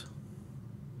equipped.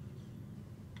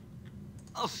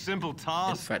 A simple task.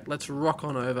 In fact, let's rock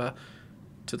on over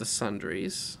to the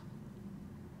sundries.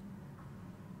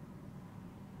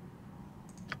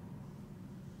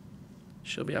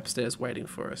 She'll be upstairs waiting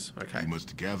for us. Okay. You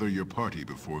must gather your party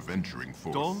before venturing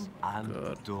forth. Done and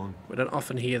Good. done. We don't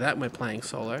often hear that when we're playing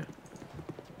solo.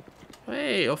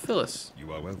 Hey, Phyllis.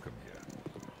 You are welcome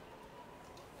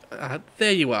here.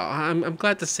 There you are. I'm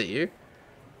glad to see you.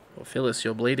 Well, Phyllis,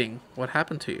 you're bleeding. What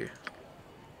happened to you?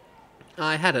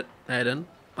 I had it, Aodhan.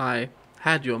 I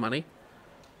had your money.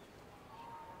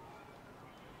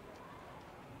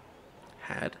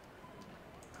 Had.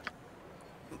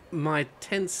 My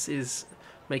tense is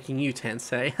making you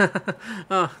tense, eh?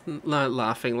 Oh, no,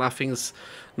 laughing. Laughing's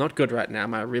not good right now.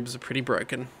 My ribs are pretty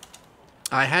broken.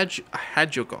 I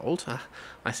had your gold.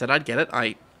 I said I'd get it.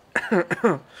 I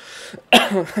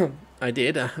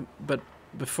did, but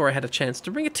before I had a chance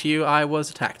to bring it to you, I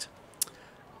was attacked.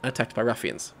 Attacked by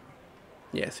ruffians.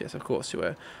 Yes, of course you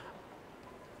were.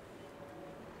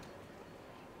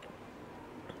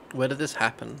 Where did this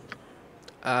happen?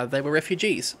 They were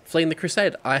refugees fleeing the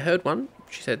crusade. I heard one.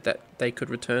 She said that they could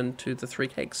return to the Three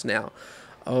Cakes now.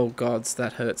 Oh gods,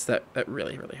 that hurts. That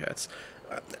really, really hurts.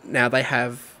 Now they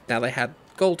had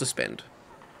gold to spend.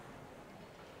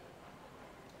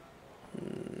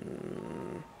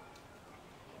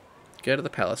 Go to the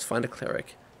palace, find a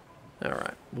cleric.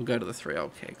 Alright, we'll go to the Three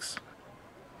Old Cakes.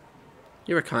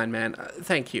 You're a kind man.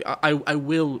 Thank you. I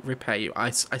will repay you.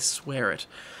 I swear it.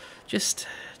 Just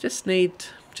need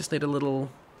a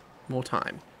little more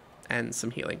time and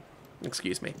some healing.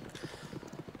 Excuse me.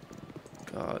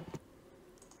 God.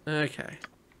 Okay.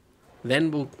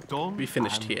 Then we'll be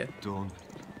finished here. Done.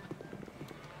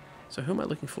 So who am I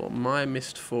looking for? My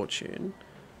misfortune.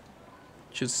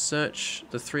 Should search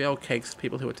the Three Old Cakes,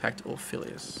 people who attacked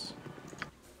Orpheus.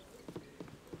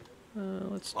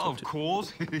 Let's talk Of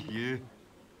course, yeah.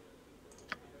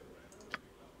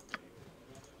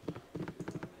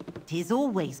 Tis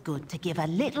always good to give a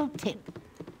little tip.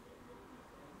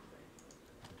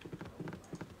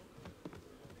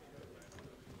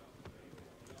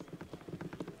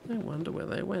 I wonder where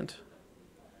they went.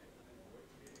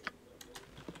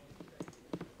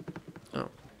 Oh,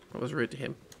 I was rude to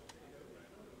him.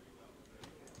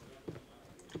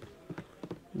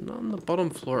 Not on the bottom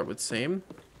floor, it would seem.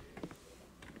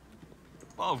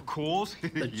 Of course,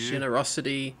 The yeah.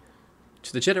 generosity...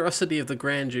 To the generosity of the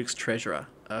Grand Duke's treasurer.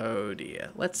 Oh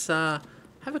dear. Let's have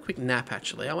a quick nap,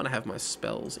 actually. I want to have my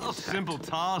spells intact. A simple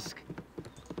task.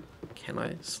 Can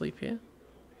I sleep here?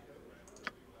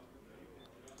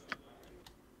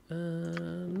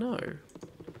 No.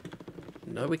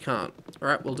 No, we can't.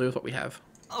 Alright, we'll do with what we have.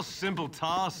 A simple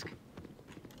task.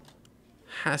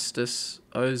 Hastus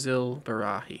Ozil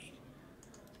Barahi.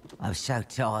 I'm so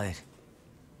tired.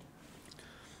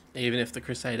 Even if the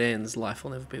crusade ends, life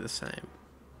will never be the same.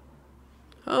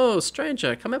 Oh,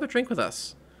 stranger, come have a drink with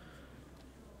us.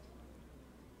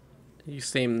 You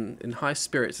seem in high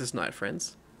spirits this night,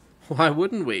 friends. Why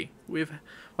wouldn't we?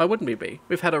 Why wouldn't we be?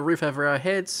 We've had a roof over our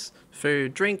heads,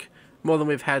 food, drink, more than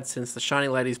we've had since the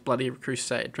Shining Lady's bloody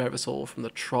crusade drove us all from the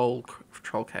troll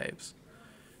caves.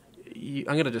 I'm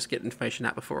going to just get information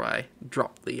out before I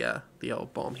drop the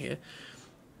old bomb here.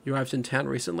 You arrived in town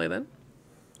recently, then?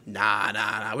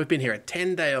 Nah. We've been here a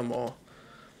 10-day or more.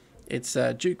 It's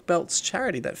Duke Belt's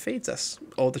charity that feeds us.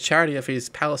 Or the charity of his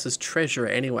palace's treasurer,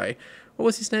 anyway. What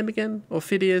was his name again?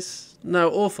 Orpheus? No,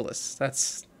 Orpheus.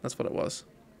 That's what it was.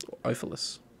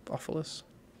 Opheus.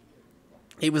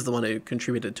 He was the one who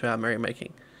contributed to our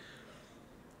merrymaking.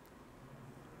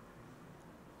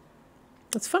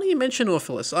 It's funny you mention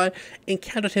Orpheus. I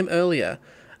encountered him earlier.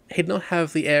 He'd not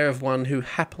have the air of one who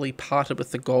happily parted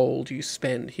with the gold you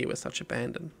spend here with such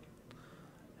abandon.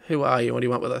 Who are you? What do you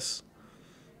want with us?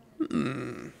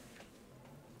 Who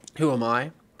am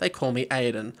I? They call me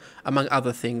Aodhan, among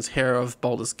other things, hero of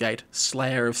Baldur's Gate,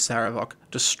 slayer of Saravok,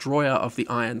 destroyer of the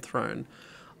Iron Throne.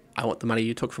 I want the money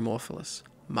you took from Orpheus.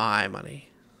 My money.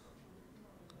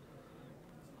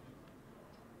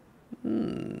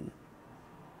 We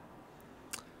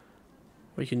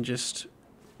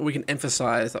can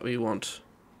emphasize that we want,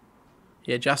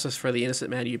 yeah, justice for the innocent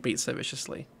man you beat so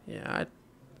viciously. Yeah,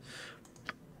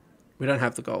 we don't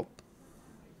have the gold.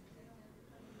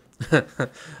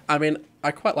 I mean,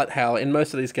 I quite like how in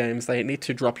most of these games they need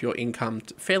to drop your income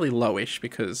fairly lowish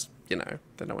because, you know,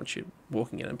 they don't want you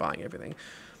walking in and buying everything.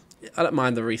 I don't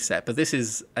mind the reset, but this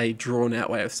is a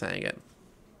drawn-out way of saying it.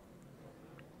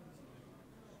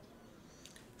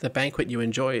 The banquet you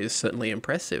enjoy is certainly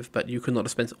impressive, but you could not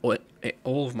have spent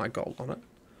all of my gold on it.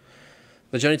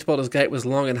 The journey to Baldur's Gate was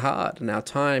long and hard, and our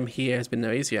time here has been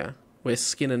no easier. We're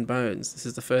skin and bones. This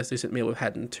is the first decent meal we've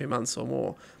had in 2 months or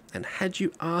more. And had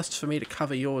you asked for me to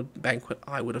cover your banquet,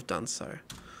 I would have done so.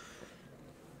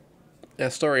 Our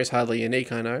story is hardly unique,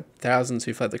 I know. Thousands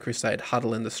who fled the Crusade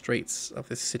huddle in the streets of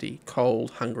this city,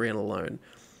 cold, hungry, and alone.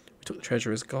 We took the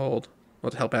treasure as gold,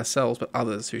 not to help ourselves, but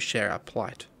others who share our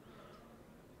plight.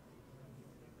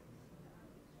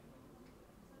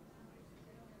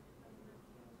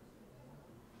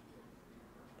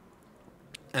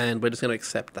 And we're just going to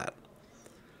accept that.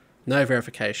 No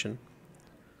verification.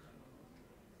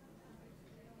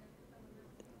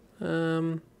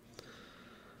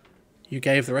 You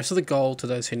gave the rest of the gold to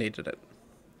those who needed it.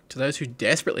 To those who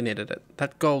desperately needed it.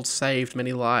 That gold saved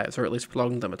many lives, or at least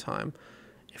prolonged them a time.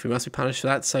 If we must be punished for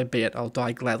that, so be it. I'll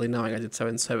die gladly knowing I did so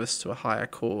in service to a higher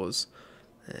cause.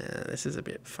 This is a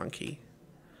bit funky.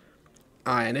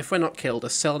 Aye, and if we're not killed, a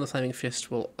cell in the Flaming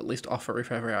Fist will at least offer a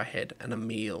roof over our head and a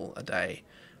meal a day.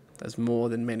 That's more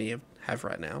than many have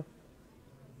right now.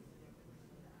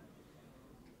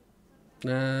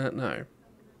 No.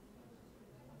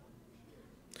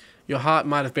 Your heart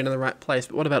might have been in the right place,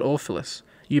 but what about Orpheus?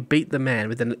 You beat the man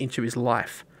within an inch of his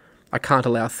life. I can't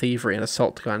allow thievery and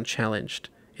assault to go unchallenged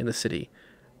in the city.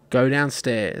 Go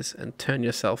downstairs and turn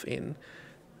yourself in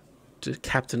to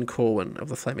Captain Corwin of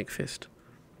the Flaming Fist.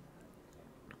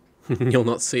 You'll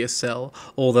not see a cell.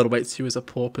 All that awaits you is a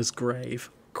pauper's grave.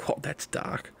 God, that's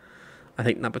dark. I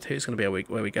think number 2 is going to be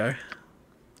where we go.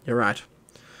 You're right.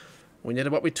 We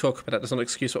needed what we took, but that does not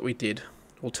excuse what we did.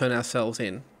 We'll turn ourselves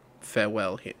in.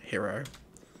 Farewell, hero.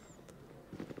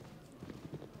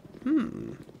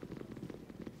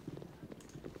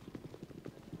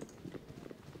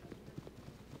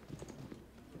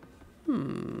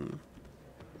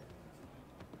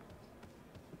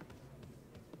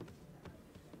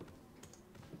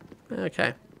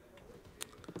 Okay.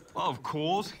 Of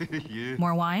course, yeah.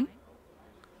 More wine?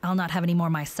 I'll not have any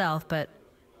more myself, but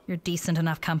you're decent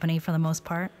enough company for the most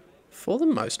part. For the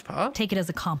most part? Take it as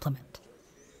a compliment.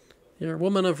 You're a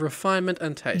woman of refinement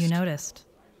and taste. You noticed.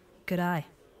 Good eye.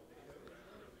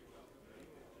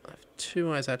 I have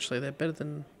 2 eyes, actually. They're better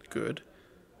than good.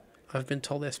 I've been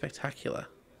told they're spectacular.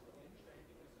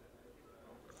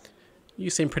 You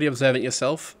seem pretty observant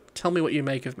yourself. Tell me what you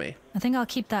make of me. I think I'll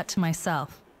keep that to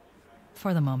myself.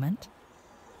 For the moment.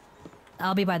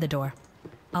 I'll be by the door.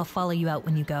 I'll follow you out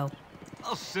when you go.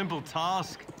 A simple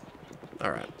task.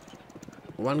 Alright.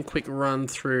 One quick run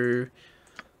through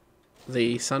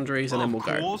the sundries and then we'll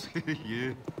go. Of course,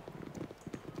 yeah.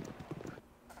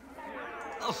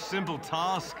 A simple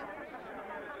task.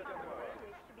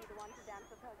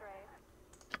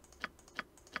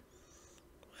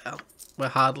 Well, we're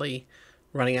hardly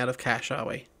running out of cash, are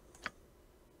we?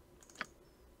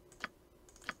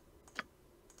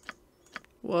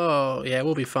 Whoa, yeah,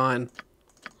 we'll be fine.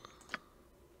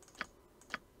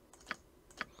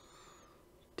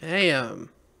 Damn.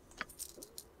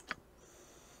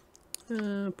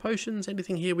 Potions,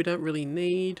 anything here we don't really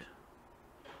need.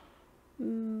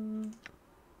 We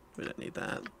don't need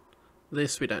that.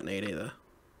 This we don't need either.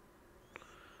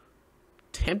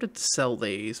 Tempted to sell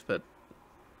these, but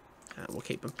we'll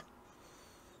keep them.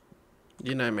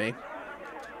 You know me.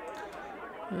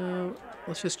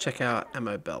 Let's just check our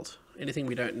ammo belt. Anything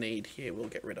we don't need here we'll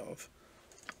get rid of.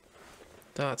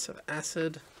 Darts of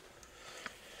acid.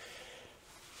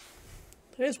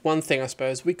 There's one thing, I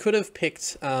suppose. We could have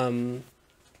picked missile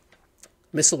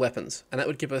weapons, and that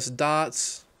would give us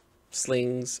darts,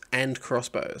 slings, and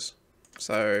crossbows.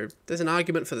 So there's an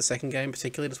argument for the second game,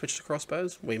 particularly to switch to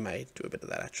crossbows. We may do a bit of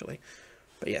that, actually.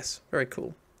 But yes, very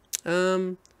cool.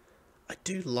 I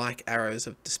do like arrows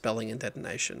of dispelling and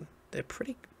detonation. They're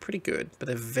pretty good, but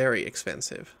they're very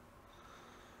expensive.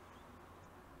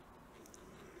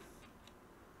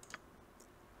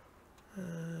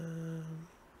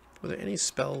 Were there any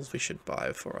spells we should buy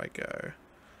before I go?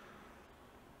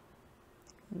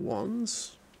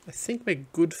 Wands. I think we're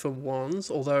good for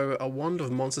wands, although a wand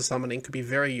of monster summoning could be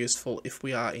very useful if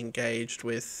we are engaged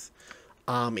with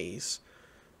armies.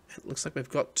 It looks like we've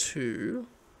got 2.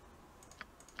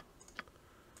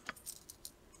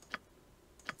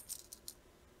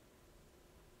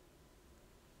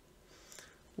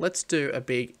 Let's do a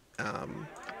big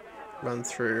run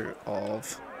through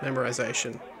of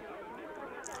memorization.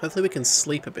 Hopefully we can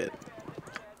sleep a bit.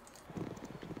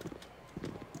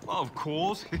 Of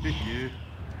course, yeah.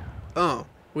 Oh,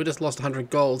 we just lost 100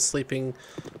 gold sleeping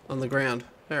on the ground.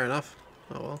 Fair enough.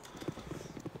 Oh well.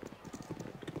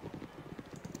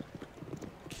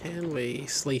 Can we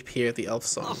sleep here at the elf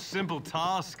song? A simple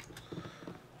task.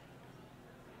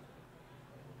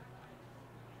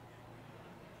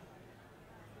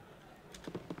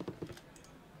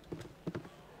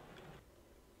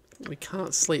 We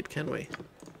can't sleep, can we?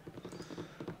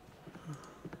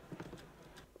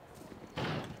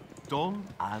 Done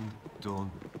and done.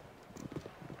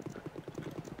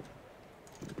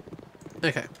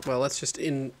 Okay, well let's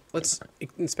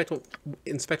inspect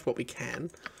what we can,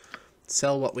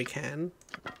 sell what we can.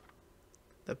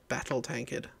 The battle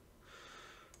tankard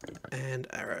and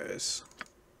arrows.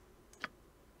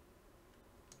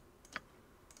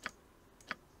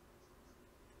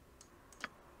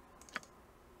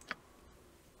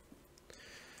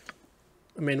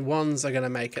 I mean, wands are going to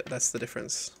make it, that's the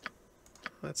difference.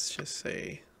 Let's just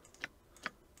see.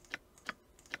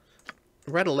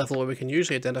 We're at a level where we can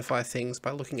usually identify things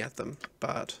by looking at them,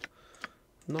 but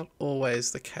not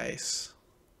always the case.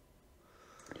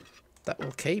 That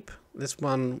will keep. This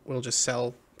one we'll just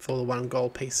sell for the 1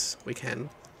 gold piece we can.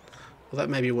 Well, that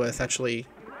may be worth actually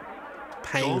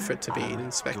paying for it to be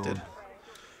inspected.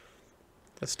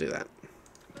 Let's do that.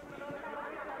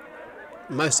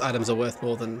 Most items are worth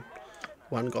more than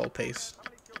 1 gold piece.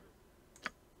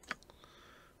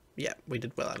 Yeah, we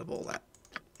did well out of all that.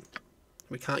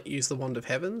 We can't use the Wand of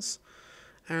Heavens.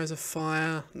 Arrows of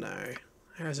Fire, no.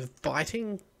 Arrows of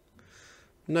Biting,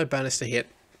 no bonus to hit.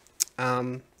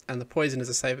 And the poison is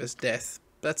a save as death.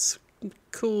 That's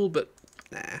cool, but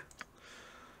nah.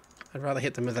 I'd rather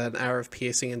hit them with an arrow of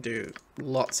piercing and do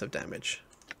lots of damage.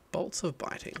 Bolts of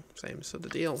Biting, same sort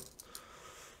of deal.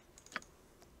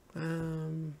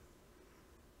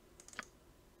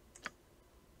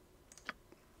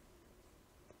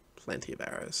 Plenty of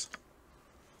arrows.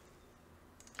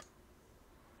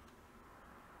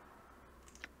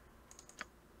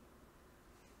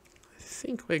 I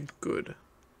think we're good.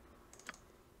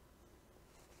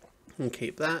 We'll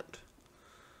keep that.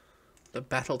 The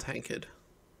battle tankard.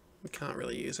 We can't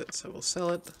really use it, so we'll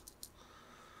sell it.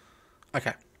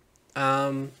 Okay.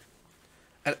 An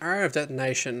arrow of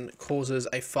detonation causes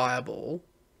a fireball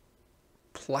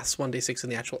plus 1d6 in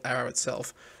the actual arrow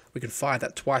itself. We can fire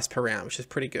that twice per round, which is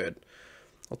pretty good.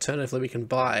 Alternatively, we can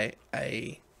buy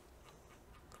a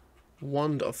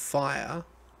Wand of Fire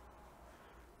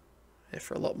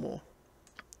for a lot more.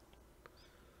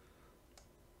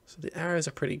 So the arrows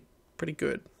are pretty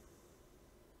good.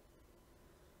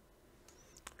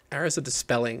 Arrows of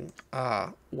Dispelling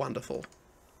are wonderful.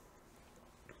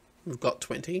 We've got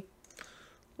 20.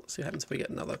 Let's see what happens if we get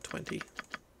another 20.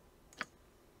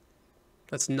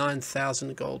 That's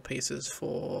 9,000 gold pieces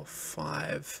for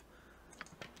 5.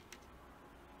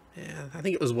 Yeah, I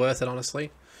think it was worth it,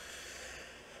 honestly.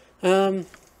 We'll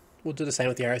do the same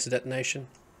with the arrows of detonation.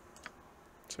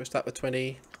 So we start with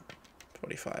 20,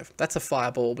 25. That's a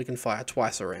fireball we can fire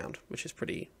twice around, which is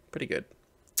pretty good.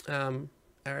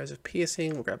 Arrows of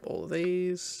piercing, we'll grab all of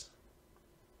these.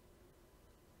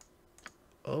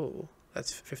 Oh,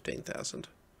 that's 15,000.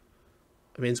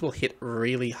 It means we'll hit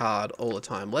really hard all the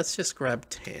time. Let's just grab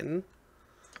 10.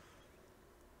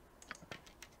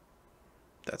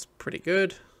 That's pretty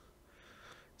good.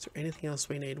 Is there anything else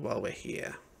we need while we're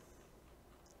here?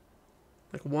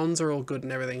 Like, wands are all good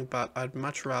and everything, but I'd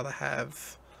much rather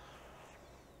have...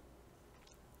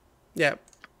 Yeah,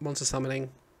 wands of summoning.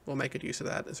 We'll make good use of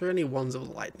that. Is there any wands of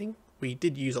lightning? We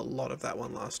did use a lot of that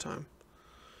one last time.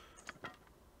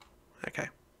 Okay.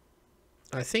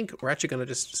 I think we're actually going to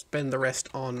just spend the rest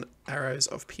on arrows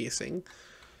of piercing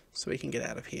so we can get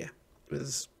out of here.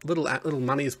 There's little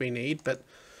monies we need, but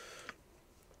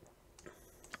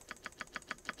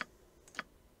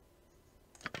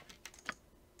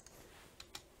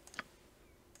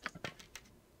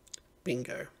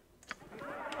bingo.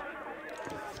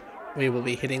 We will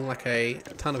be hitting like a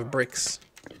ton of bricks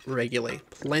regularly.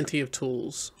 Plenty of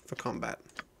tools for combat.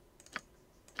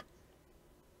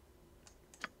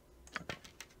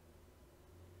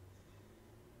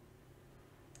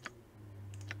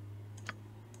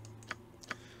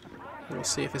 We'll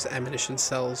see if this ammunition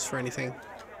sells for anything.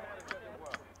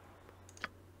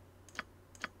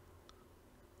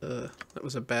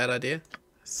 was a bad idea.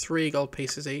 3 gold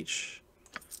pieces each.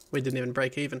 We didn't even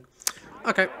break even.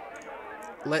 Okay.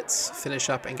 Let's finish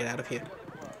up and get out of here.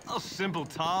 A simple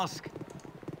task.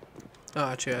 Oh,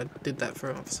 actually, I did that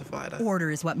for Officer Fighter. Order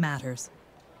is what matters.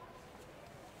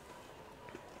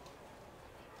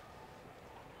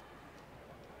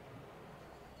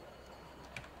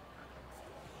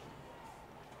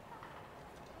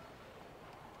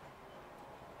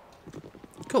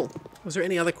 Cool. Was there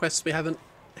any other quests we haven't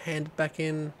handed back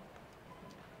in?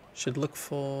 Should look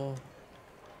for...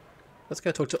 Let's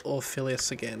go talk to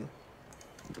Orpheus again.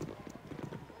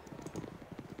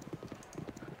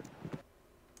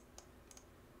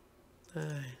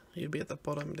 You'll be at the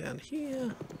bottom down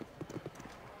here.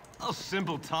 A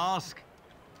simple task.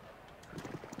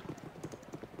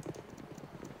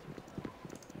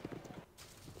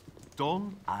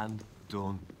 Done and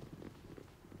done.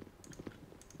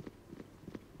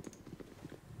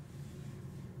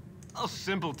 A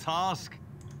simple task.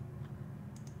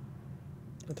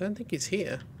 I don't think he's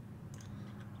here.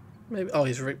 Maybe. Oh,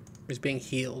 he's being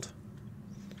healed.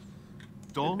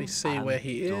 Let me see where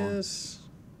he is.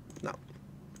 No.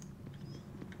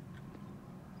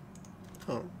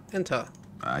 Oh, enter.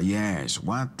 Yes,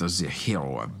 what does the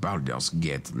hero of Baldur's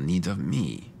Gate need of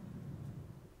me?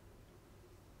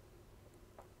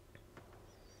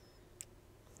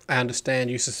 I understand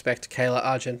you suspect Kayla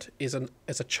Argent is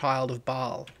a child of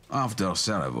Baal. After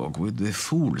Saravok, we'd be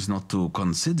fools not to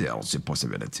consider the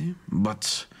possibility,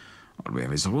 but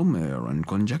there is rumor and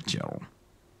conjecture.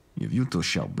 If you two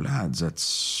share blood,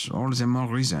 that's all the more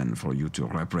reason for you to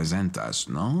represent us,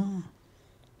 no?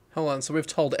 Hold on, so we've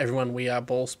told everyone we are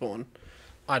Ballspawn.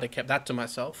 I'd have kept that to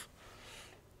myself.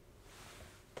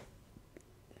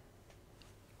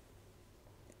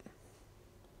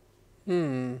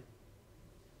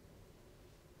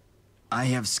 I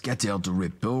have scattered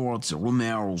reports,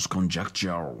 rumors,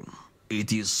 conjecture.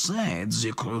 It is said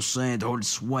the crusade holds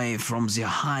sway from the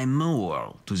high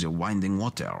moor to the winding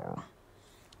water.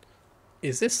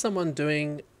 Is this someone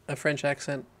doing a French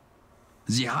accent?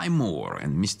 The high moor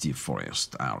and misty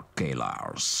forest are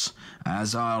Kalar's,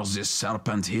 as are the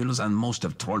Serpent Hills and most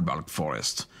of Trollbark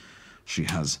Forest. She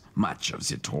has much of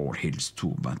the Troll Hills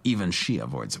too, but even she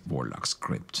avoids Warlock's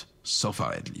crypt, so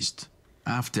far at least.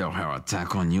 After her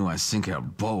attack on you, I think her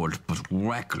bold but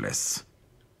reckless,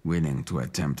 willing to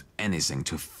attempt anything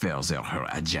to further her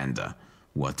agenda,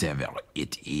 whatever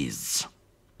it is.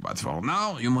 But for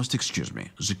now, you must excuse me.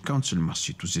 The council must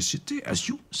see to the city as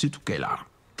you see to Kalar.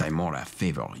 Timora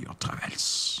favor your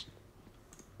travels.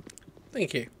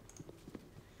 Thank you.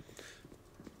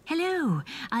 Hello,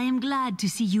 I am glad to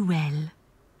see you well.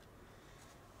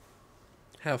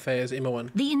 How fares Imowan?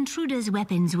 The intruder's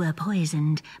weapons were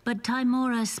poisoned, but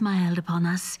Timora smiled upon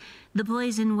us. The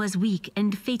poison was weak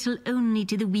and fatal only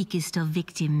to the weakest of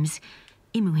victims.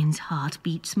 Imowen's heart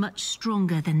beats much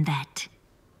stronger than that.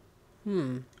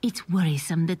 It's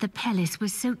worrisome that the palace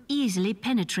was so easily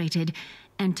penetrated,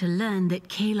 and to learn that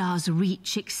Kalar's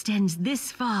reach extends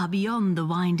this far beyond the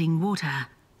winding water.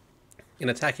 In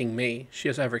attacking me, she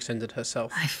has overextended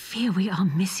herself. I fear we are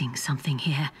missing something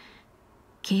here.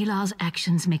 Kalar's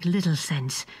actions make little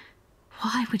sense.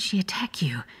 Why would she attack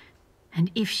you?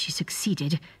 And if she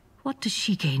succeeded, what does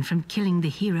she gain from killing the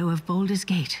hero of Baldur's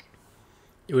Gate?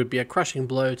 It would be a crushing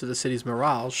blow to the city's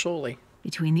morale, surely.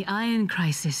 Between the Iron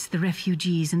Crisis, the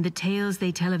refugees, and the tales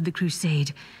they tell of the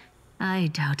Crusade,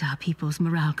 I doubt our people's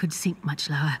morale could sink much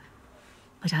lower.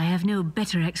 But I have no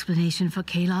better explanation for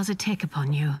Kalar's attack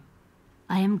upon you.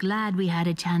 I am glad we had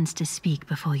a chance to speak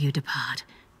before you depart.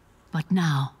 But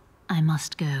now, I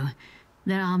must go.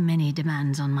 There are many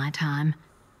demands on my time.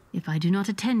 If I do not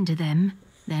attend to them,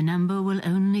 their number will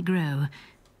only grow.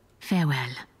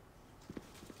 Farewell.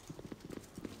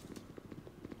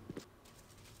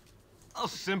 A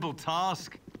simple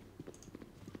task.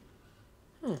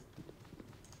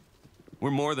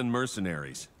 We're more than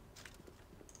mercenaries.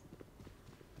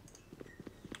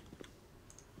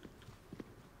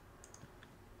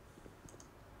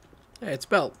 Hey, it's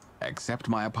Belt. Accept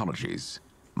my apologies.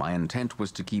 My intent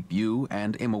was to keep you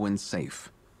and Imowen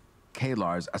safe.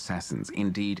 Kalar's assassins,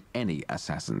 indeed any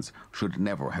assassins, should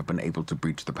never have been able to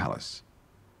breach the palace.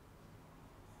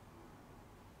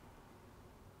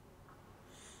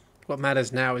 What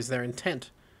matters now is their intent.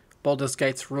 Baldur's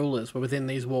Gate's rulers were within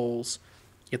these walls,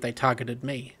 yet they targeted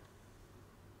me.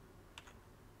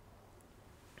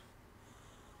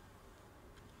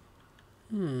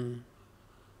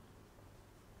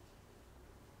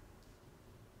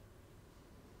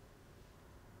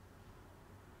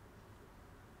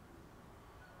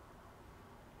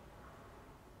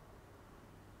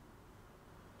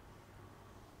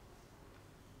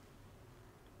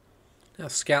 Our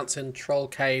scouts in troll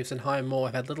caves and high moor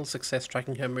have had little success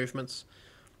tracking her movements.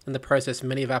 In the process,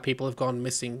 many of our people have gone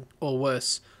missing, or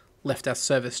worse, left our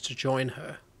service to join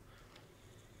her.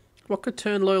 What could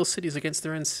turn loyal cities against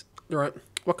their own?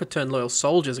 What could turn loyal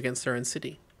soldiers against their own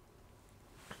city?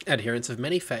 Adherents of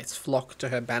many faiths flock to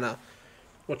her banner.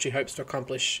 What she hopes to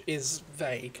accomplish is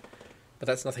vague, but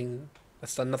that's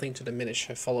done nothing to diminish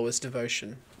her followers'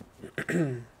 devotion.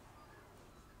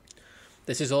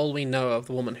 This is all we know of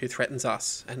the woman who threatens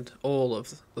us and all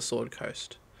of the Sword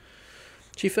Coast.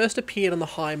 She first appeared on the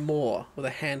High Moor with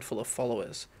a handful of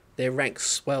followers. Their ranks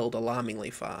swelled alarmingly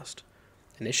fast.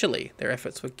 Initially, their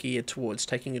efforts were geared towards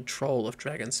taking control of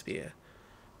Dragonspear.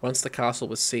 Once the castle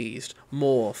was seized,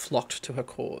 more flocked to her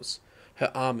cause.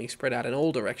 Her army spread out in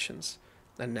all directions,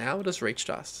 and now it has reached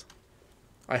us.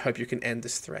 I hope you can end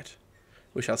this threat.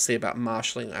 We shall see about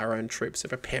marshalling our own troops and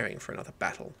preparing for another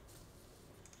battle.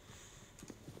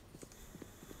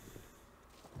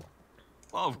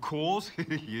 Of course,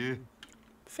 yeah.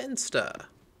 Fenster.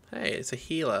 Hey, it's a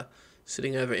healer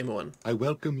sitting over Imoen. I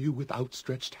welcome you with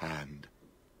outstretched hand.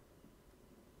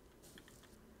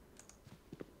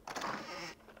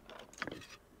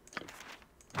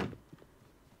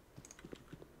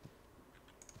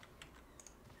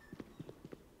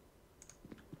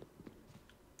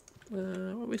 What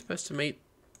are we supposed to meet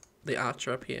the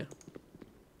archer up here?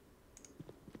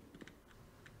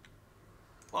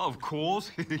 Of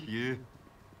course, yeah.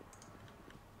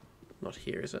 Not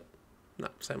here, is it? No,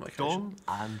 same location. Done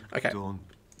and okay. done.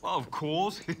 Of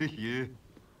course, yeah.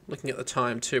 Looking at the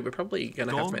time too, we're probably going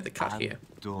to have to make the cut here.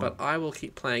 Done. But I will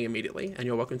keep playing immediately, and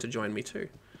you're welcome to join me too.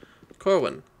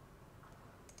 Corwin.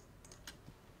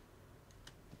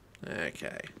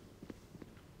 Okay.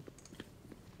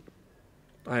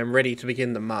 I am ready to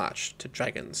begin the march to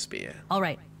Dragonspear. All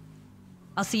right.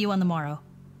 I'll see you on the morrow.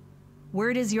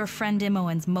 Word is your friend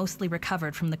Imoen's mostly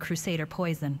recovered from the Crusader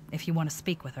poison, if you want to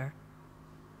speak with her.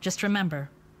 Just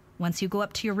remember, once you go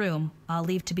up to your room, I'll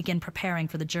leave to begin preparing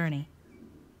for the journey.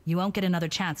 You won't get another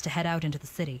chance to head out into the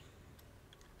city.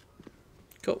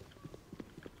 Cool.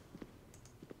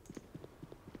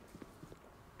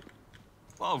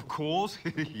 Of course,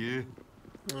 yeah.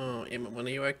 Oh, Imoen, are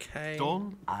you okay?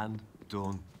 Done and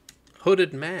done.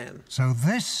 Hooded man. So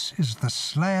this is the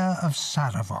Slayer of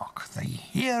Saravok, the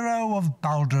hero of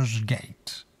Baldur's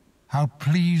Gate. How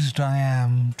pleased I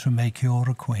am to make your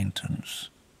acquaintance.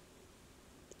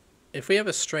 If we have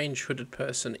a strange hooded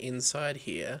person inside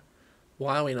here,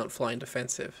 why are we not flying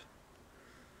defensive?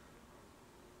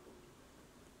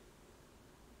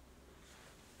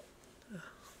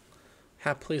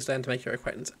 How pleased I am to make your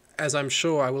acquaintance, as I'm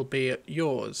sure I will be at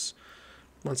yours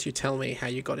once you tell me how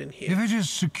you got in here. If it is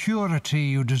security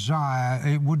you desire,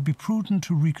 it would be prudent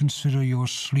to reconsider your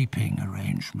sleeping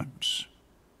arrangements.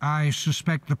 I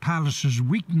suspect the palace's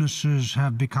weaknesses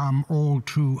have become all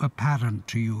too apparent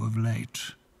to you of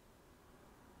late.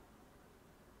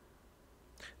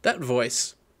 That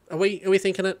voice, are we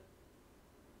thinking it?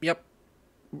 Yep,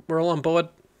 we're all on board.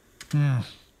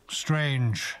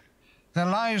 Strange. There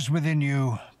lies within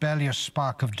you barely a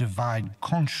spark of divine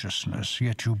consciousness,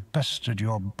 yet you bested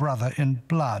your brother in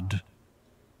blood.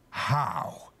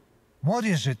 How? What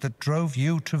is it that drove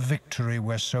you to victory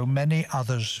where so many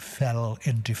others fell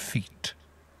in defeat?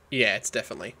 Yeah, it's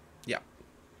definitely. Yeah.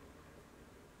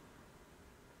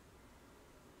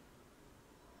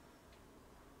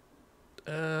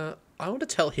 I want to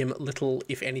tell him little,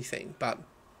 if anything, but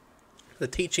the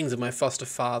teachings of my foster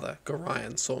father,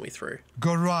 Gorion, saw me through.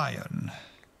 Gorion.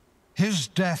 His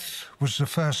death was the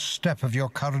first step of your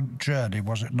current journey,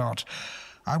 was it not?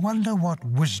 I wonder what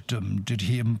wisdom did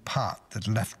he impart that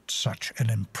left such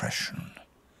an impression?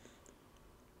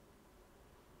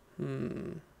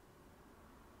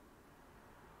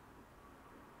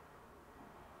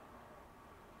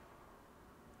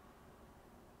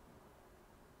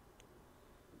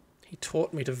 He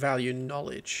taught me to value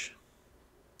knowledge.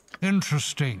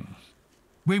 Interesting.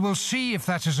 We will see if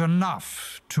that is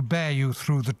enough to bear you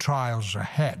through the trials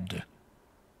ahead.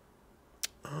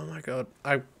 Oh my god.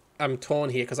 I'm torn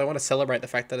here because I want to celebrate the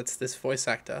fact that it's this voice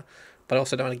actor, but I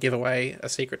also don't want to give away a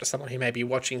secret to someone who may be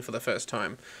watching for the first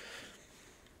time.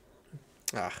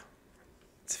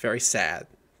 It's very sad,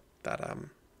 but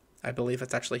I believe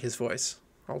it's actually his voice.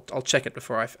 I'll check it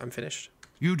before I'm finished.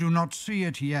 You do not see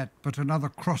it yet, but another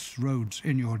crossroads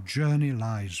in your journey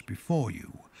lies before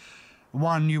you.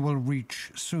 One you will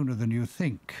reach sooner than you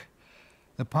think.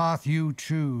 The path you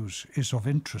choose is of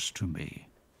interest to me.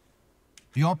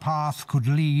 Your path could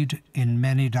lead in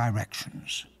many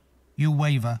directions. You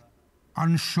waver,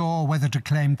 unsure whether to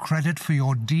claim credit for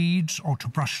your deeds or to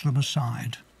brush them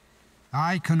aside.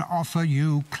 I can offer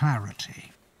you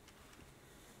clarity.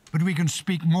 But we can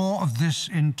speak more of this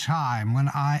in time when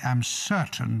I am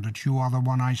certain that you are the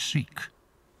one I seek.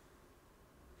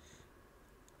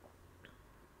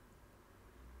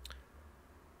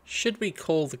 Should we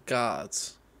call the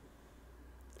guards?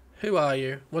 Who are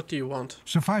you? What do you want?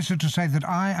 Suffice it to say that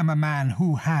I am a man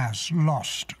who has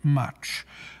lost much,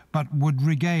 but would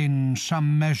regain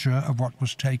some measure of what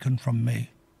was taken from me.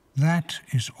 That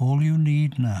is all you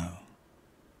need know.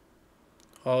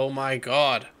 Oh my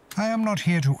god. I am not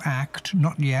here to act,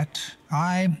 not yet.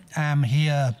 I am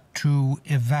here to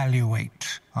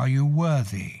evaluate. Are you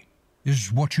worthy?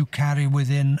 Is what you carry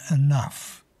within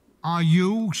enough? Are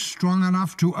you strong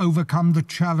enough to overcome the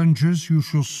challenges you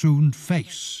shall soon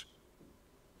face?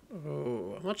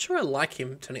 Oh, I'm not sure I like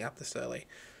him turning up this early.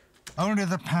 Only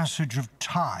the passage of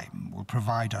time will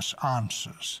provide us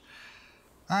answers.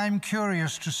 I'm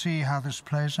curious to see how this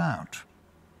plays out.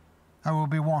 I will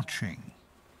be watching.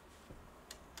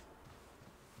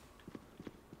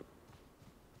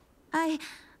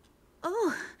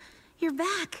 Oh, you're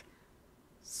back.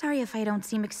 Sorry if I don't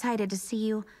seem excited to see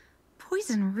you.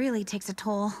 Poison really takes a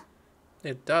toll.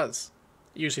 It does.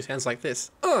 It usually sounds like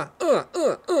this.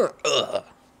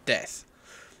 Death.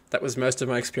 That was most of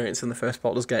my experience in the first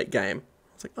Baldur's Gate game.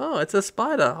 I was like, oh, it's a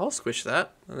spider. I'll squish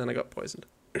that. And then I got poisoned.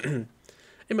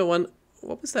 Emma 1,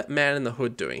 what was that man in the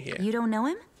hood doing here? You don't know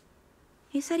him?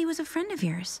 He said he was a friend of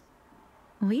yours.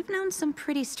 We've known some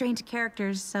pretty strange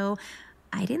characters, so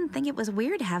I didn't think it was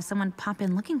weird to have someone pop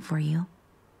in looking for you.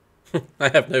 I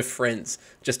have no friends,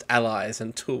 just allies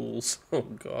and tools. Oh,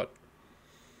 God.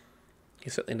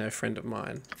 He's certainly no friend of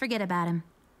mine. Forget about him.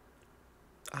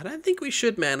 I don't think we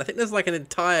should, man. I think there's like an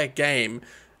entire game's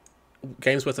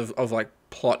worth of like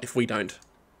plot if we don't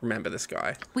remember this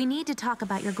guy. We need to talk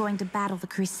about your going to battle the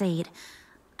Crusade.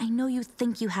 I know you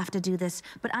think you have to do this,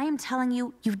 but I am telling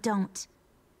you, you don't.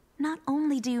 Not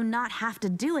only do you not have to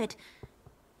do it,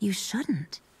 you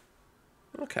shouldn't.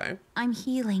 Okay. I'm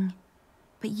healing,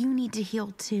 but you need to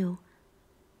heal too.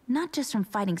 Not just from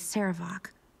fighting Saravok.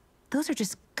 Those are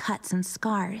just cuts and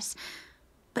scars.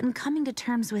 But in coming to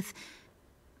terms with,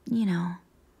 you know,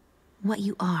 what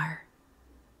you are.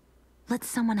 Let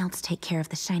someone else take care of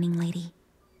the Shining Lady.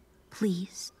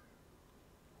 Please.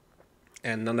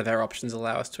 And none of our options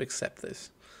allow us to accept this.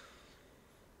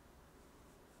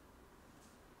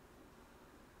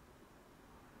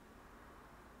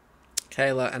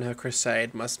 Kayla and her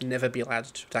crusade must never be allowed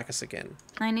to attack us again.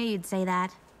 I knew you'd say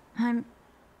that. I'm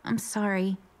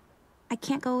sorry. I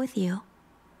can't go with you.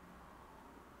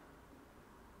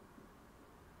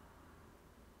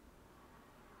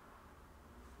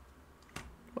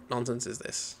 What nonsense is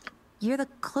this? You're the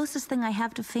closest thing I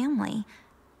have to family.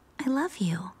 I love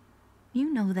you.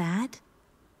 You know that.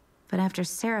 But after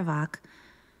Saravok,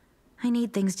 I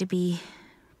need things to be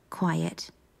quiet.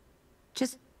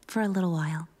 Just for a little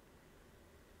while.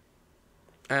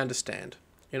 I understand.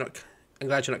 I'm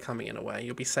glad you're not coming in a way.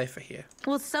 You'll be safer here.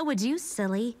 Well, so would you,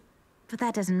 silly. But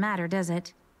that doesn't matter, does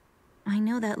it? I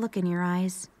know that look in your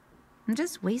eyes. I'm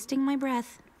just wasting my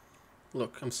breath.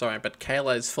 Look, I'm sorry, but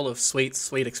Kayla is full of sweet,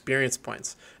 sweet experience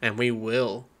points. And we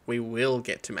will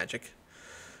get to magic.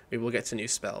 We will get to new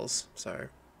spells. So,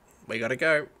 we gotta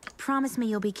go. Promise me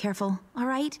you'll be careful, all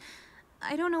right?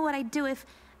 I don't know what I'd do if...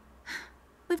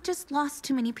 We've just lost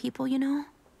too many people, you know?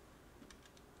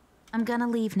 I'm gonna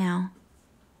leave now.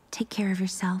 Take care of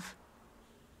yourself.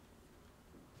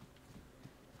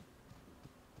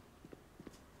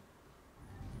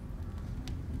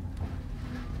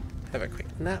 Have a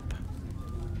quick nap.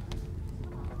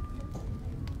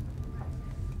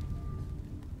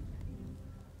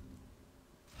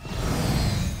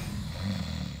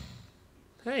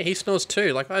 Hey, he snores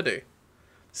too, like I do.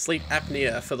 Sleep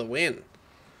apnea for the win.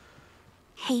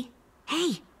 Hey,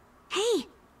 hey, hey,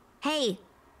 hey,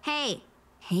 hey,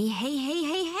 hey, hey, hey,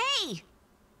 hey, hey!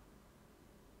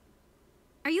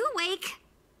 Are you awake?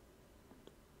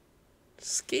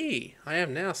 Ski. I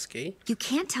am now, Ski. You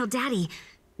can't tell Daddy,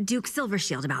 Duke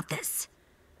Silvershield, about this.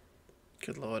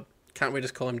 Good lord. Can't we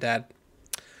just call him Dad?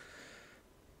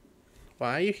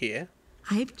 Why are you here?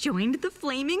 I've joined the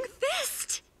Flaming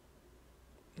Fist!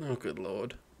 Oh, good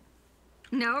lord.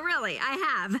 No, really, I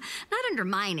have. Not under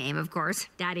my name, of course.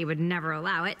 Daddy would never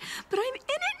allow it. But I'm in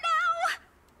it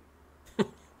now!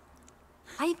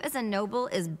 Life as a noble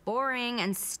is boring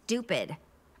and stupid.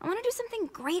 I want to do something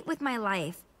great with my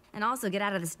life. And also get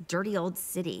out of this dirty old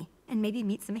city. And maybe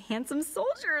meet some handsome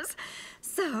soldiers.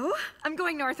 So, I'm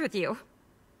going north with you.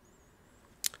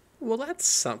 Well, that's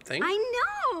something. I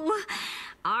know!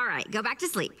 All right, go back to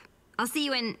sleep. I'll see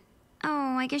you in...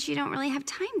 Oh, I guess you don't really have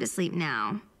time to sleep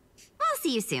now. I'll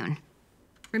see you soon.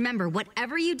 Remember,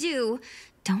 whatever you do,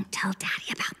 don't tell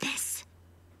Daddy about this.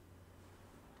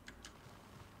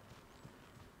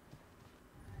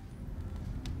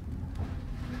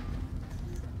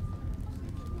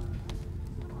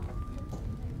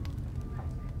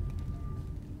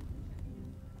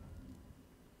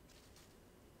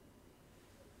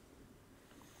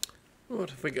 What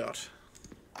have we got?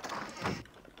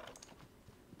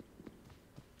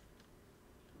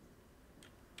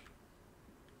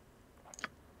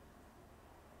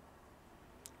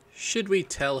 Should we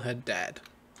tell her dad?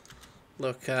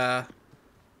 Look,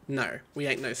 no, we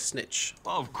ain't no snitch.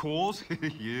 Of course,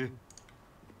 yeah.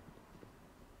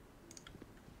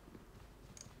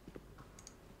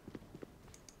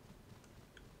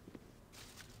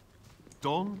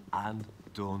 Done and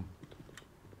done.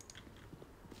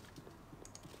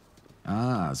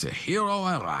 Ah, the hero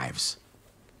arrives.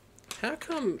 How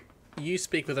come you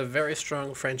speak with a very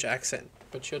strong French accent,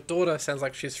 but your daughter sounds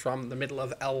like she's from the middle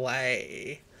of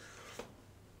LA?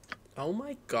 Oh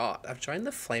my god, I've joined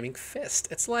the Flaming Fist.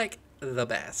 It's like the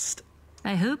best.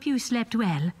 I hope you slept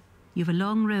well. You've a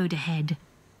long road ahead.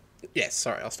 Yes,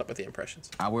 sorry, I'll stop with the impressions.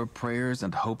 Our prayers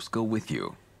and hopes go with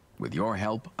you. With your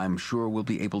help, I'm sure we'll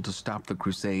be able to stop the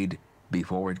crusade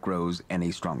before it grows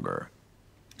any stronger.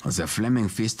 The Flaming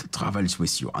Fist travels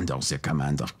with you under the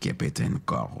command of Captain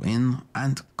Corwin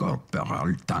and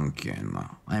Corporal Duncan.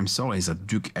 I'm sorry that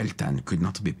Duke Aodhan could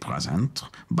not be present,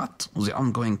 but the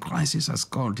ongoing crisis has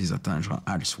called his attention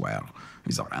elsewhere.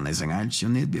 Is there anything else you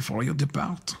need before you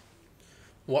depart?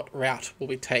 What route will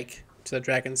we take to the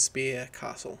Dragonspear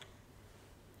castle?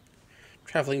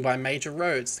 Travelling by major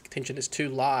roads, the contingent is too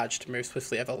large to move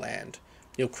swiftly over land.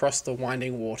 You'll cross the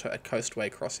winding water at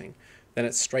Coastway Crossing, then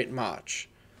it's straight march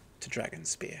to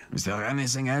Dragonspear. Is there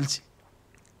anything else?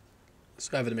 Let's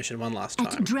go over the mission one last time.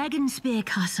 At Dragonspear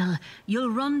Castle, you'll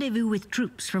rendezvous with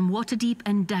troops from Waterdeep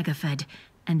and Daggerford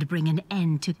and bring an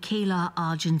end to Caelar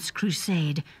Argent's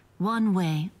crusade, one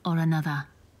way or another.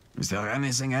 Is there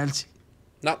anything else?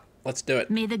 Nope, let's do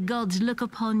it. May the gods look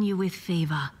upon you with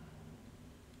favor.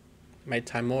 May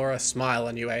Timora smile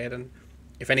on you, Aodhan.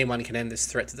 If anyone can end this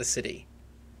threat to the city,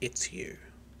 it's you.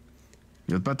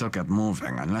 You'd better get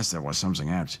moving, unless there was something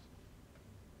else.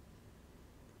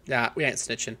 Nah, we ain't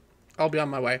snitching. I'll be on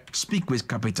my way. Speak with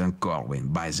Captain Corwin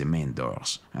by the main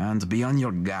doors, and be on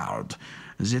your guard.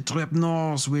 The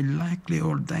Trapnors will likely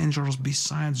hold dangers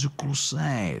besides the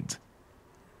crusade.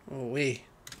 Oh, we.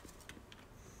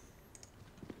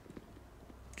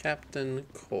 Captain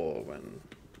Corwin.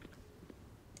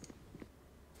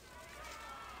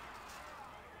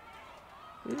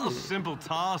 A simple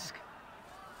task.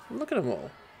 Look at them all.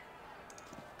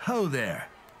 Ho there.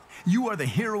 You are the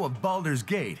hero of Baldur's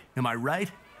Gate, am I right?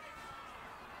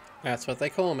 That's what they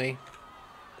call me.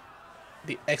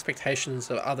 The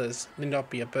expectations of others need not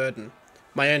be a burden.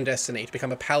 My own destiny, to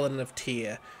become a paladin of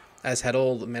Tyr, as had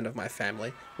all the men of my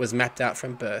family, was mapped out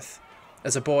from birth.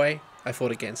 As a boy, I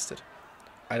fought against it.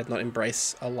 I did not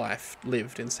embrace a life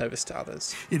lived in service to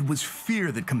others. It was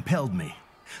fear that compelled me.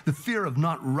 The fear of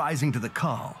not rising to the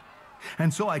call.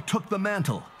 And so I took the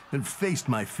mantle and faced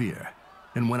my fear.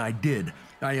 And when I did,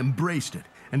 I embraced it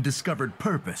and discovered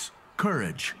purpose,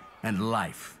 courage, and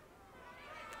life.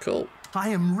 Cool. I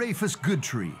am Rafus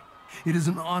Goodtree. It is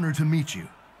an honor to meet you.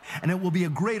 And it will be a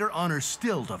greater honor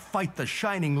still to fight the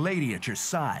Shining Lady at your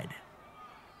side.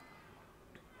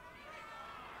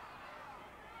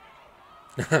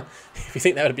 If you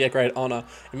think that would be a great honor,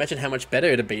 imagine how much better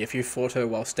it'd be if you fought her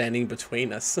while standing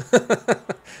between us.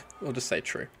 We'll just say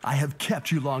true. I have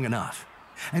kept you long enough,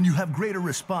 and you have greater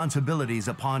responsibilities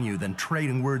upon you than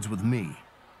trading words with me.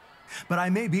 But I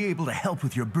may be able to help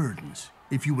with your burdens,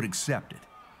 if you would accept it.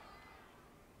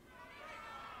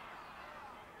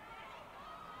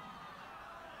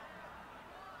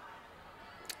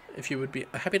 If you would be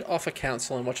happy to offer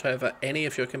counsel and watch over any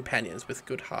of your companions with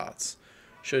good hearts.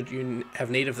 Should you have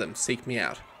need of them, seek me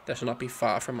out. They shall not be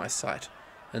far from my sight.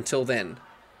 Until then,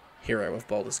 hero of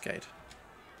Baldur's Gate.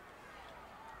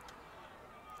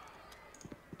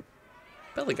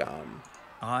 Bellegum.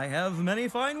 I have many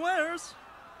fine wares.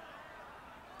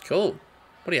 Cool.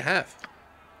 What do you have?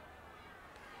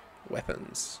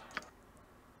 Weapons.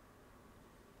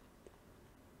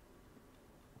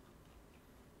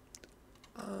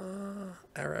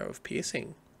 Arrow of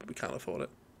piercing, but we can't afford it.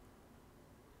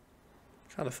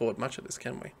 Can't afford much of this,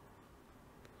 can we?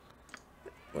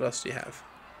 What else do you have?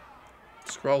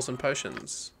 Scrolls and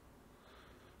potions,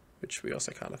 which we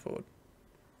also can't afford.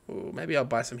 Ooh, maybe I'll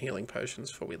buy some healing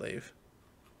potions before we leave.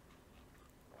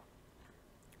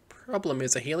 Problem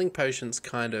is, a healing potion's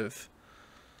kind of...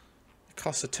 It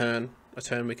costs a turn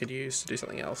we could use to do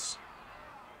something else.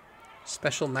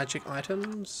 Special magic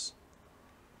items.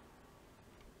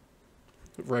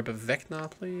 Robe of Vecna,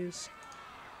 please.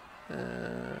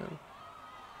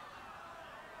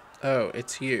 Oh,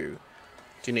 it's you.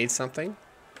 Do you need something?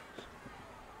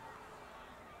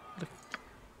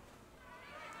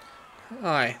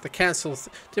 Aye, the council... Do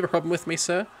you have a problem with me,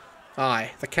 sir?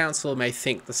 Aye, the council may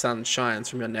think the sun shines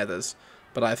from your nethers,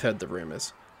 but I've heard the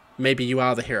rumours. Maybe you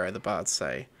are the hero, the bards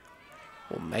say.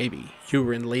 Or maybe you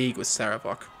were in league with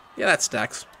Saravok. Yeah, that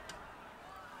stacks.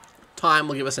 Time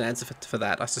will give us an answer for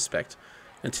that, I suspect.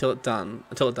 Until it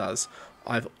does,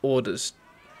 I've orders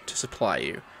to supply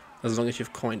you, as long as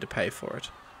you've coin to pay for it.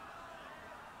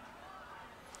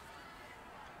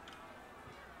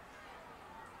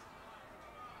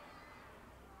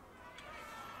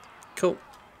 Cool.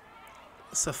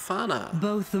 Safana.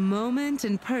 Both the moment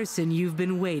and person you've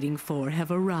been waiting for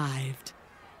have arrived.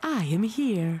 I am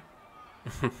here.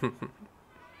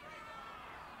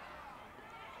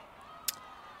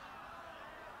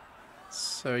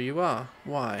 So you are.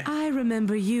 Why? I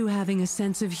remember you having a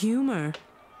sense of humor.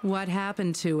 What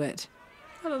happened to it?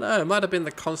 I don't know. It might have been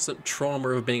the constant trauma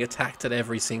of being attacked at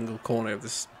every single corner of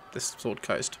this Sword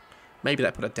Coast. Maybe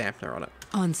that put a dampener on it.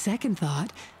 On second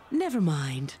thought, never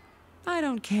mind. I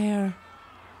don't care.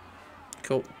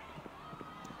 Cool.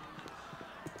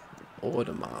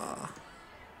 Audemars.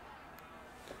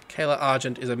 Kayla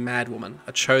Argent is a madwoman,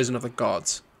 a chosen of the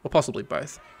gods, or possibly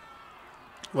both.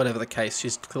 Whatever the case,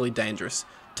 she's clearly dangerous.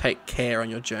 Take care on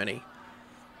your journey.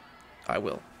 I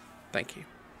will. Thank you.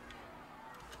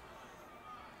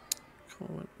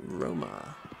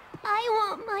 Roma. I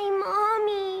want my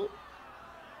mommy.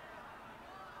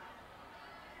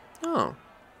 Oh.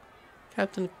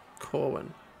 Captain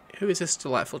Corwin. Who is this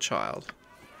delightful child?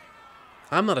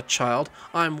 I'm not a child.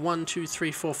 I'm 1, 2,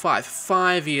 3, 4, 5.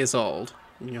 5 years old.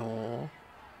 No.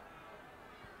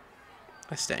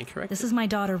 I stand corrected. This is my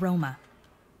daughter, Roma.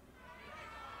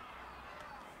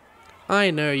 I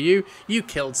know you. You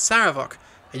killed Saravok.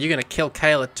 Are you going to kill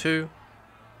Kayla too?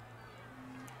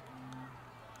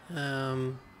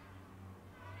 I'm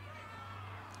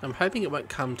hoping it won't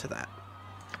come to that.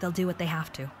 They'll do what they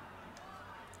have to.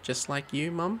 Just like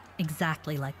you, Mum?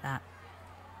 Exactly like that.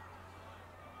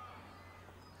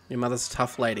 Your mother's a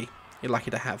tough lady. You're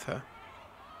lucky to have her.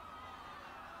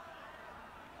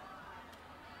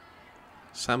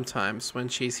 Sometimes when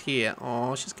she's here,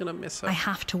 oh, she's gonna miss her. I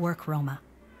have to work, Roma.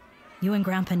 You and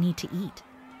Grandpa need to eat.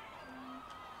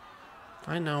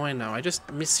 I know. I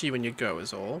just miss you when you go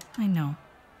is all. I know.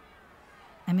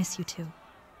 I miss you too.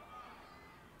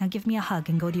 Now give me a hug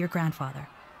and go to your grandfather.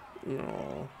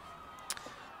 Oh.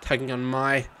 Tugging on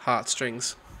my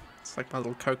heartstrings. It's like my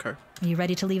little Coco. Are you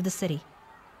ready to leave the city?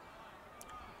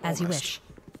 As you wish.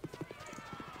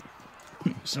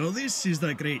 So this is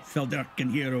the great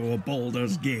Feldurkin hero of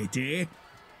Baldur's Gate, eh?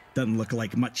 Doesn't look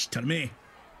like much to me.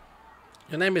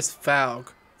 Your name is Faug.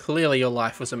 Clearly your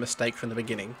life was a mistake from the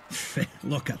beginning.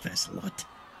 Look at this lot.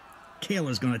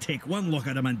 Kayla's gonna take one look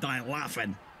at him and die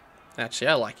laughing. Actually,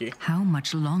 I like you. How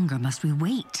much longer must we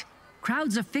wait?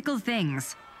 Crowds are fickle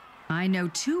things. I know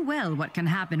too well what can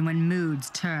happen when moods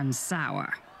turn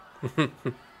sour.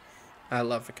 I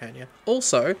love Viconia.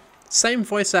 Also, same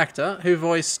voice actor who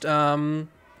voiced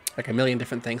like a million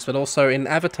different things, but also in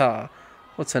Avatar.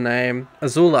 What's her name?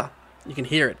 Azula. You can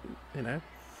hear it, you know.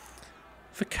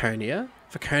 Viconia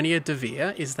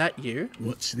Devere, is that you?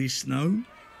 What's this now?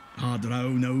 Our drow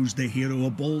knows the hero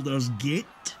of Baldur's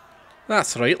Gate?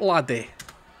 That's right, laddie.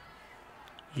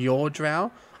 Your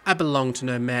drow? I belong to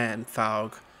no man,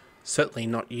 Faug. Certainly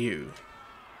not you.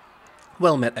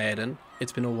 Well met, Aodhan.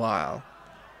 It's been a while.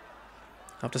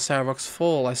 After Saravok's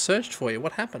fall, I searched for you.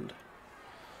 What happened?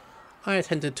 I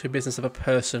attended to business of a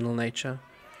personal nature.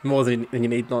 More than you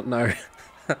need not know.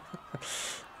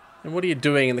 And what are you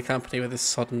doing in the company with this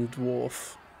sodden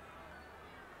dwarf?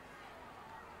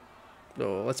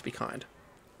 Oh, let's be kind.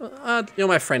 You're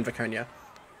my friend, Viconia.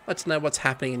 Let's know what's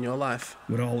happening in your life.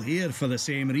 We're all here for the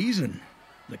same reason.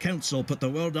 The council put the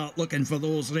word out looking for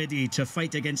those ready to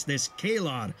fight against this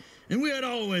Kalar, and we're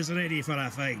always ready for a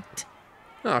fight.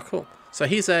 Oh, cool. So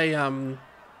he's a,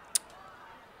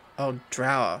 oh,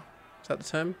 drower. Is that the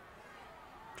term?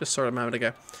 Just saw it a moment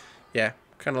ago. Yeah,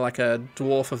 kind of like a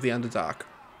dwarf of the Underdark.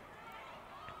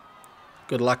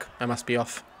 Good luck. I must be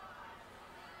off.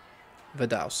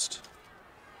 Verdoust.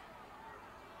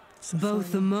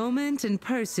 Both the moment and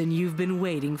person you've been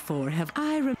waiting for have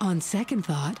on second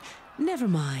thought, never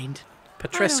mind.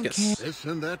 Patrescus. This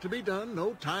and that to be done,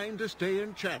 no time to stay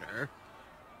and chatter.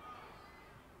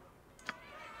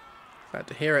 Glad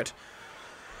to hear it.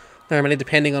 No many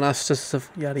depending on us, just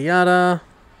yada yada.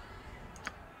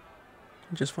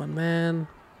 Just one man.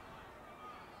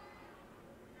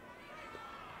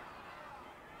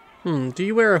 Do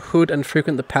you wear a hood and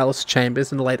frequent the palace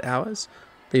chambers in the late hours?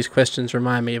 These questions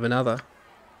remind me of another.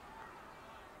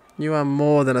 You are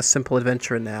more than a simple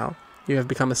adventurer now. You have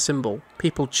become a symbol.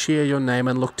 People cheer your name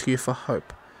and look to you for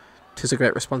hope. 'Tis a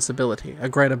great responsibility, a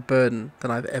greater burden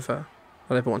than I'll ever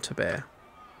want to bear.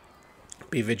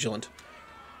 Be vigilant.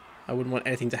 I wouldn't want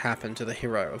anything to happen to the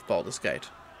hero of Baldur's Gate.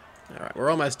 Alright,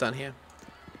 we're almost done here.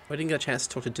 We didn't get a chance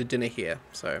to talk to dinner here,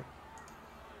 so...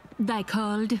 Thy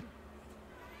called?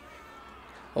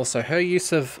 Also, her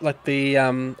use of, like, the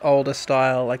older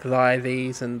style, like thy,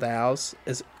 these, and thous,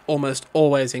 is almost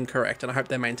always incorrect, and I hope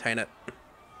they maintain it.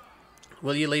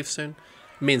 Will you leave soon?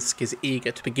 Minsk is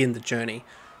eager to begin the journey.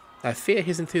 I fear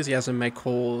his enthusiasm may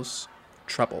cause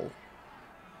trouble.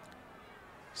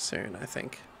 Soon, I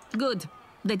think. Good.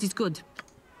 That is good.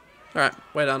 Alright,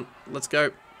 we're done. Let's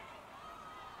go.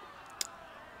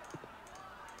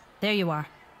 There you are.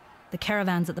 The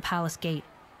caravan's at the palace gate.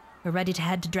 We're ready to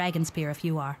head to Dragonspear if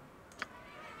you are.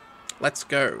 Let's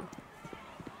go.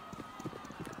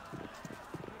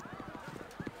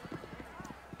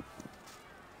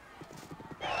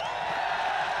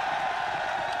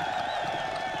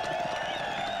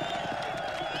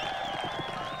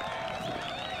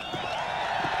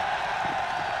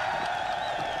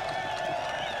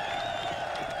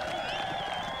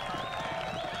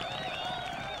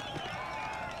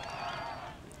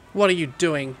 What are you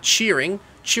doing? Cheering?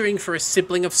 Cheering for a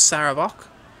sibling of Sarevok?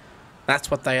 That's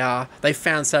what they are. They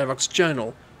found Sarevok's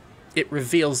journal. It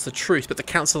reveals the truth, but the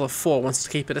Council of Four wants to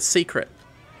keep it a secret.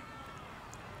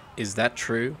 Is that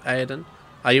true, Aodhan?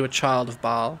 Are you a child of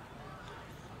Baal?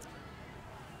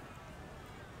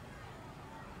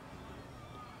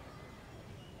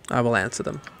 I will answer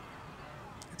them.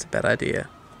 It's a bad idea.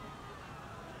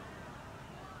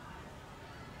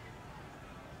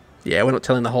 Yeah, we're not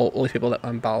telling all the people that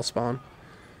I'm Baal spawn.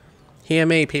 Hear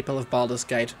me, people of Baldur's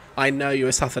Gate. I know you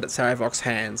have suffered at Sarevok's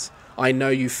hands. I know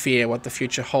you fear what the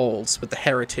future holds with the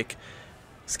heretic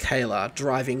Kalar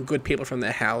driving good people from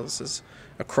their houses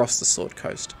across the Sword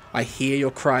Coast. I hear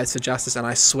your cries for justice, and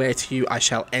I swear to you I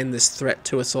shall end this threat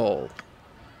to us all.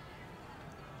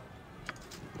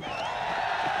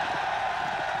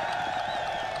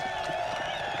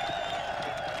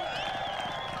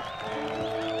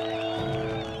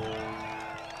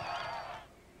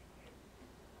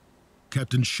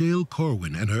 Captain Shale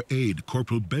Corwin and her aide,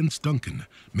 Corporal Bence Duncan,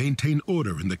 maintain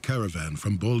order in the caravan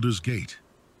from Baldur's Gate.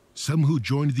 Some who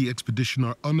joined the expedition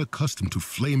are unaccustomed to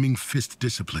flaming fist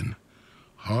discipline.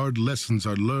 Hard lessons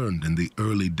are learned in the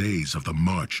early days of the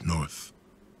march north.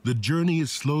 The journey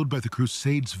is slowed by the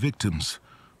Crusade's victims.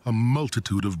 A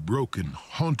multitude of broken,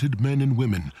 haunted men and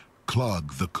women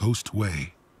clog the coast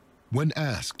way. When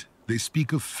asked, they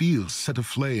speak of fields set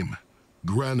aflame,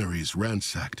 granaries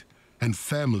ransacked, and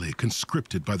family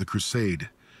conscripted by the Crusade.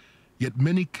 Yet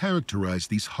many characterize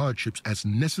these hardships as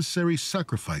necessary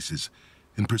sacrifices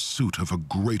in pursuit of a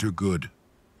greater good.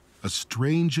 A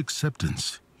strange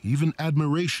acceptance, even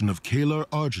admiration of Kalar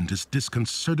Argent is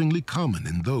disconcertingly common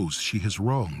in those she has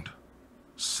wronged.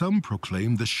 Some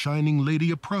proclaim the Shining Lady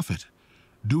a prophet,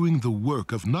 doing the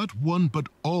work of not one but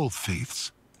all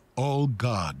faiths, all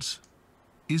gods.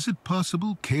 Is it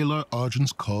possible Kalar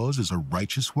Argent's cause is a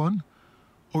righteous one?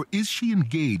 Or is she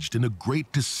engaged in a great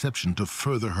deception to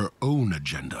further her own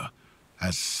agenda,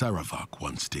 as Sarevok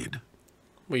once did?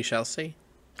 We shall see.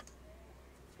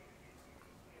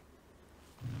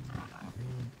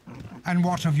 And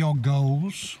what of your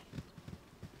goals?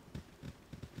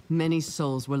 Many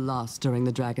souls were lost during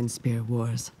the Dragonspear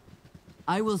Wars.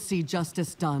 I will see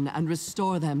justice done and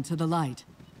restore them to the light.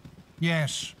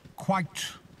 Yes, quite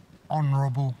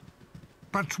honorable.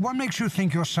 But what makes you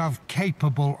think yourself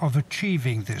capable of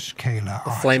achieving this, Kalar?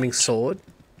 The flaming sword?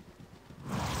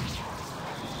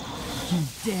 You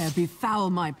dare befoul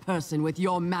my person with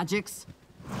your magics?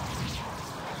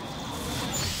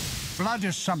 Blood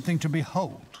is something to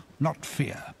behold, not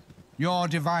fear. Your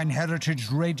divine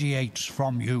heritage radiates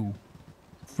from you.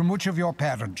 From which of your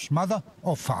parents, mother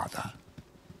or father?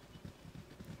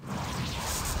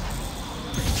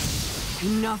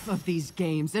 Enough of these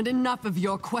games and enough of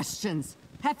your questions.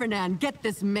 Heffernan, get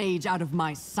this mage out of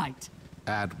my sight.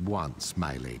 At once,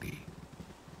 my lady.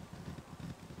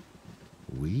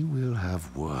 We will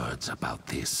have words about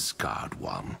this scarred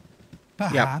one.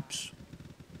 Perhaps. Yep.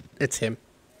 It's him.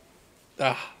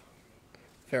 Ah,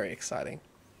 very exciting.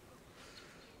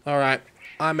 Alright,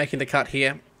 I'm making the cut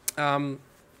here. Something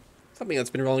that's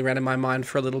been rolling around in my mind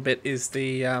for a little bit is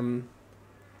the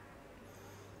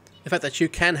fact that you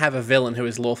can have a villain who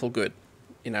is lawful good.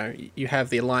 You know, you have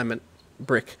the alignment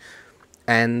brick,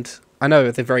 and I know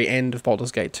at the very end of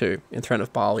Baldur's Gate 2, in Throne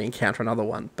of Baal, you encounter another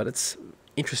one, but it's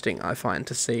interesting, I find,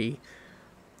 to see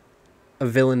a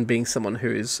villain being someone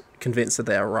who is convinced that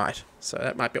they are right. So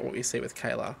that might be what we see with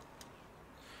Kaylar.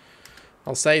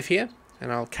 I'll save here,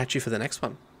 and I'll catch you for the next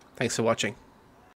one. Thanks for watching.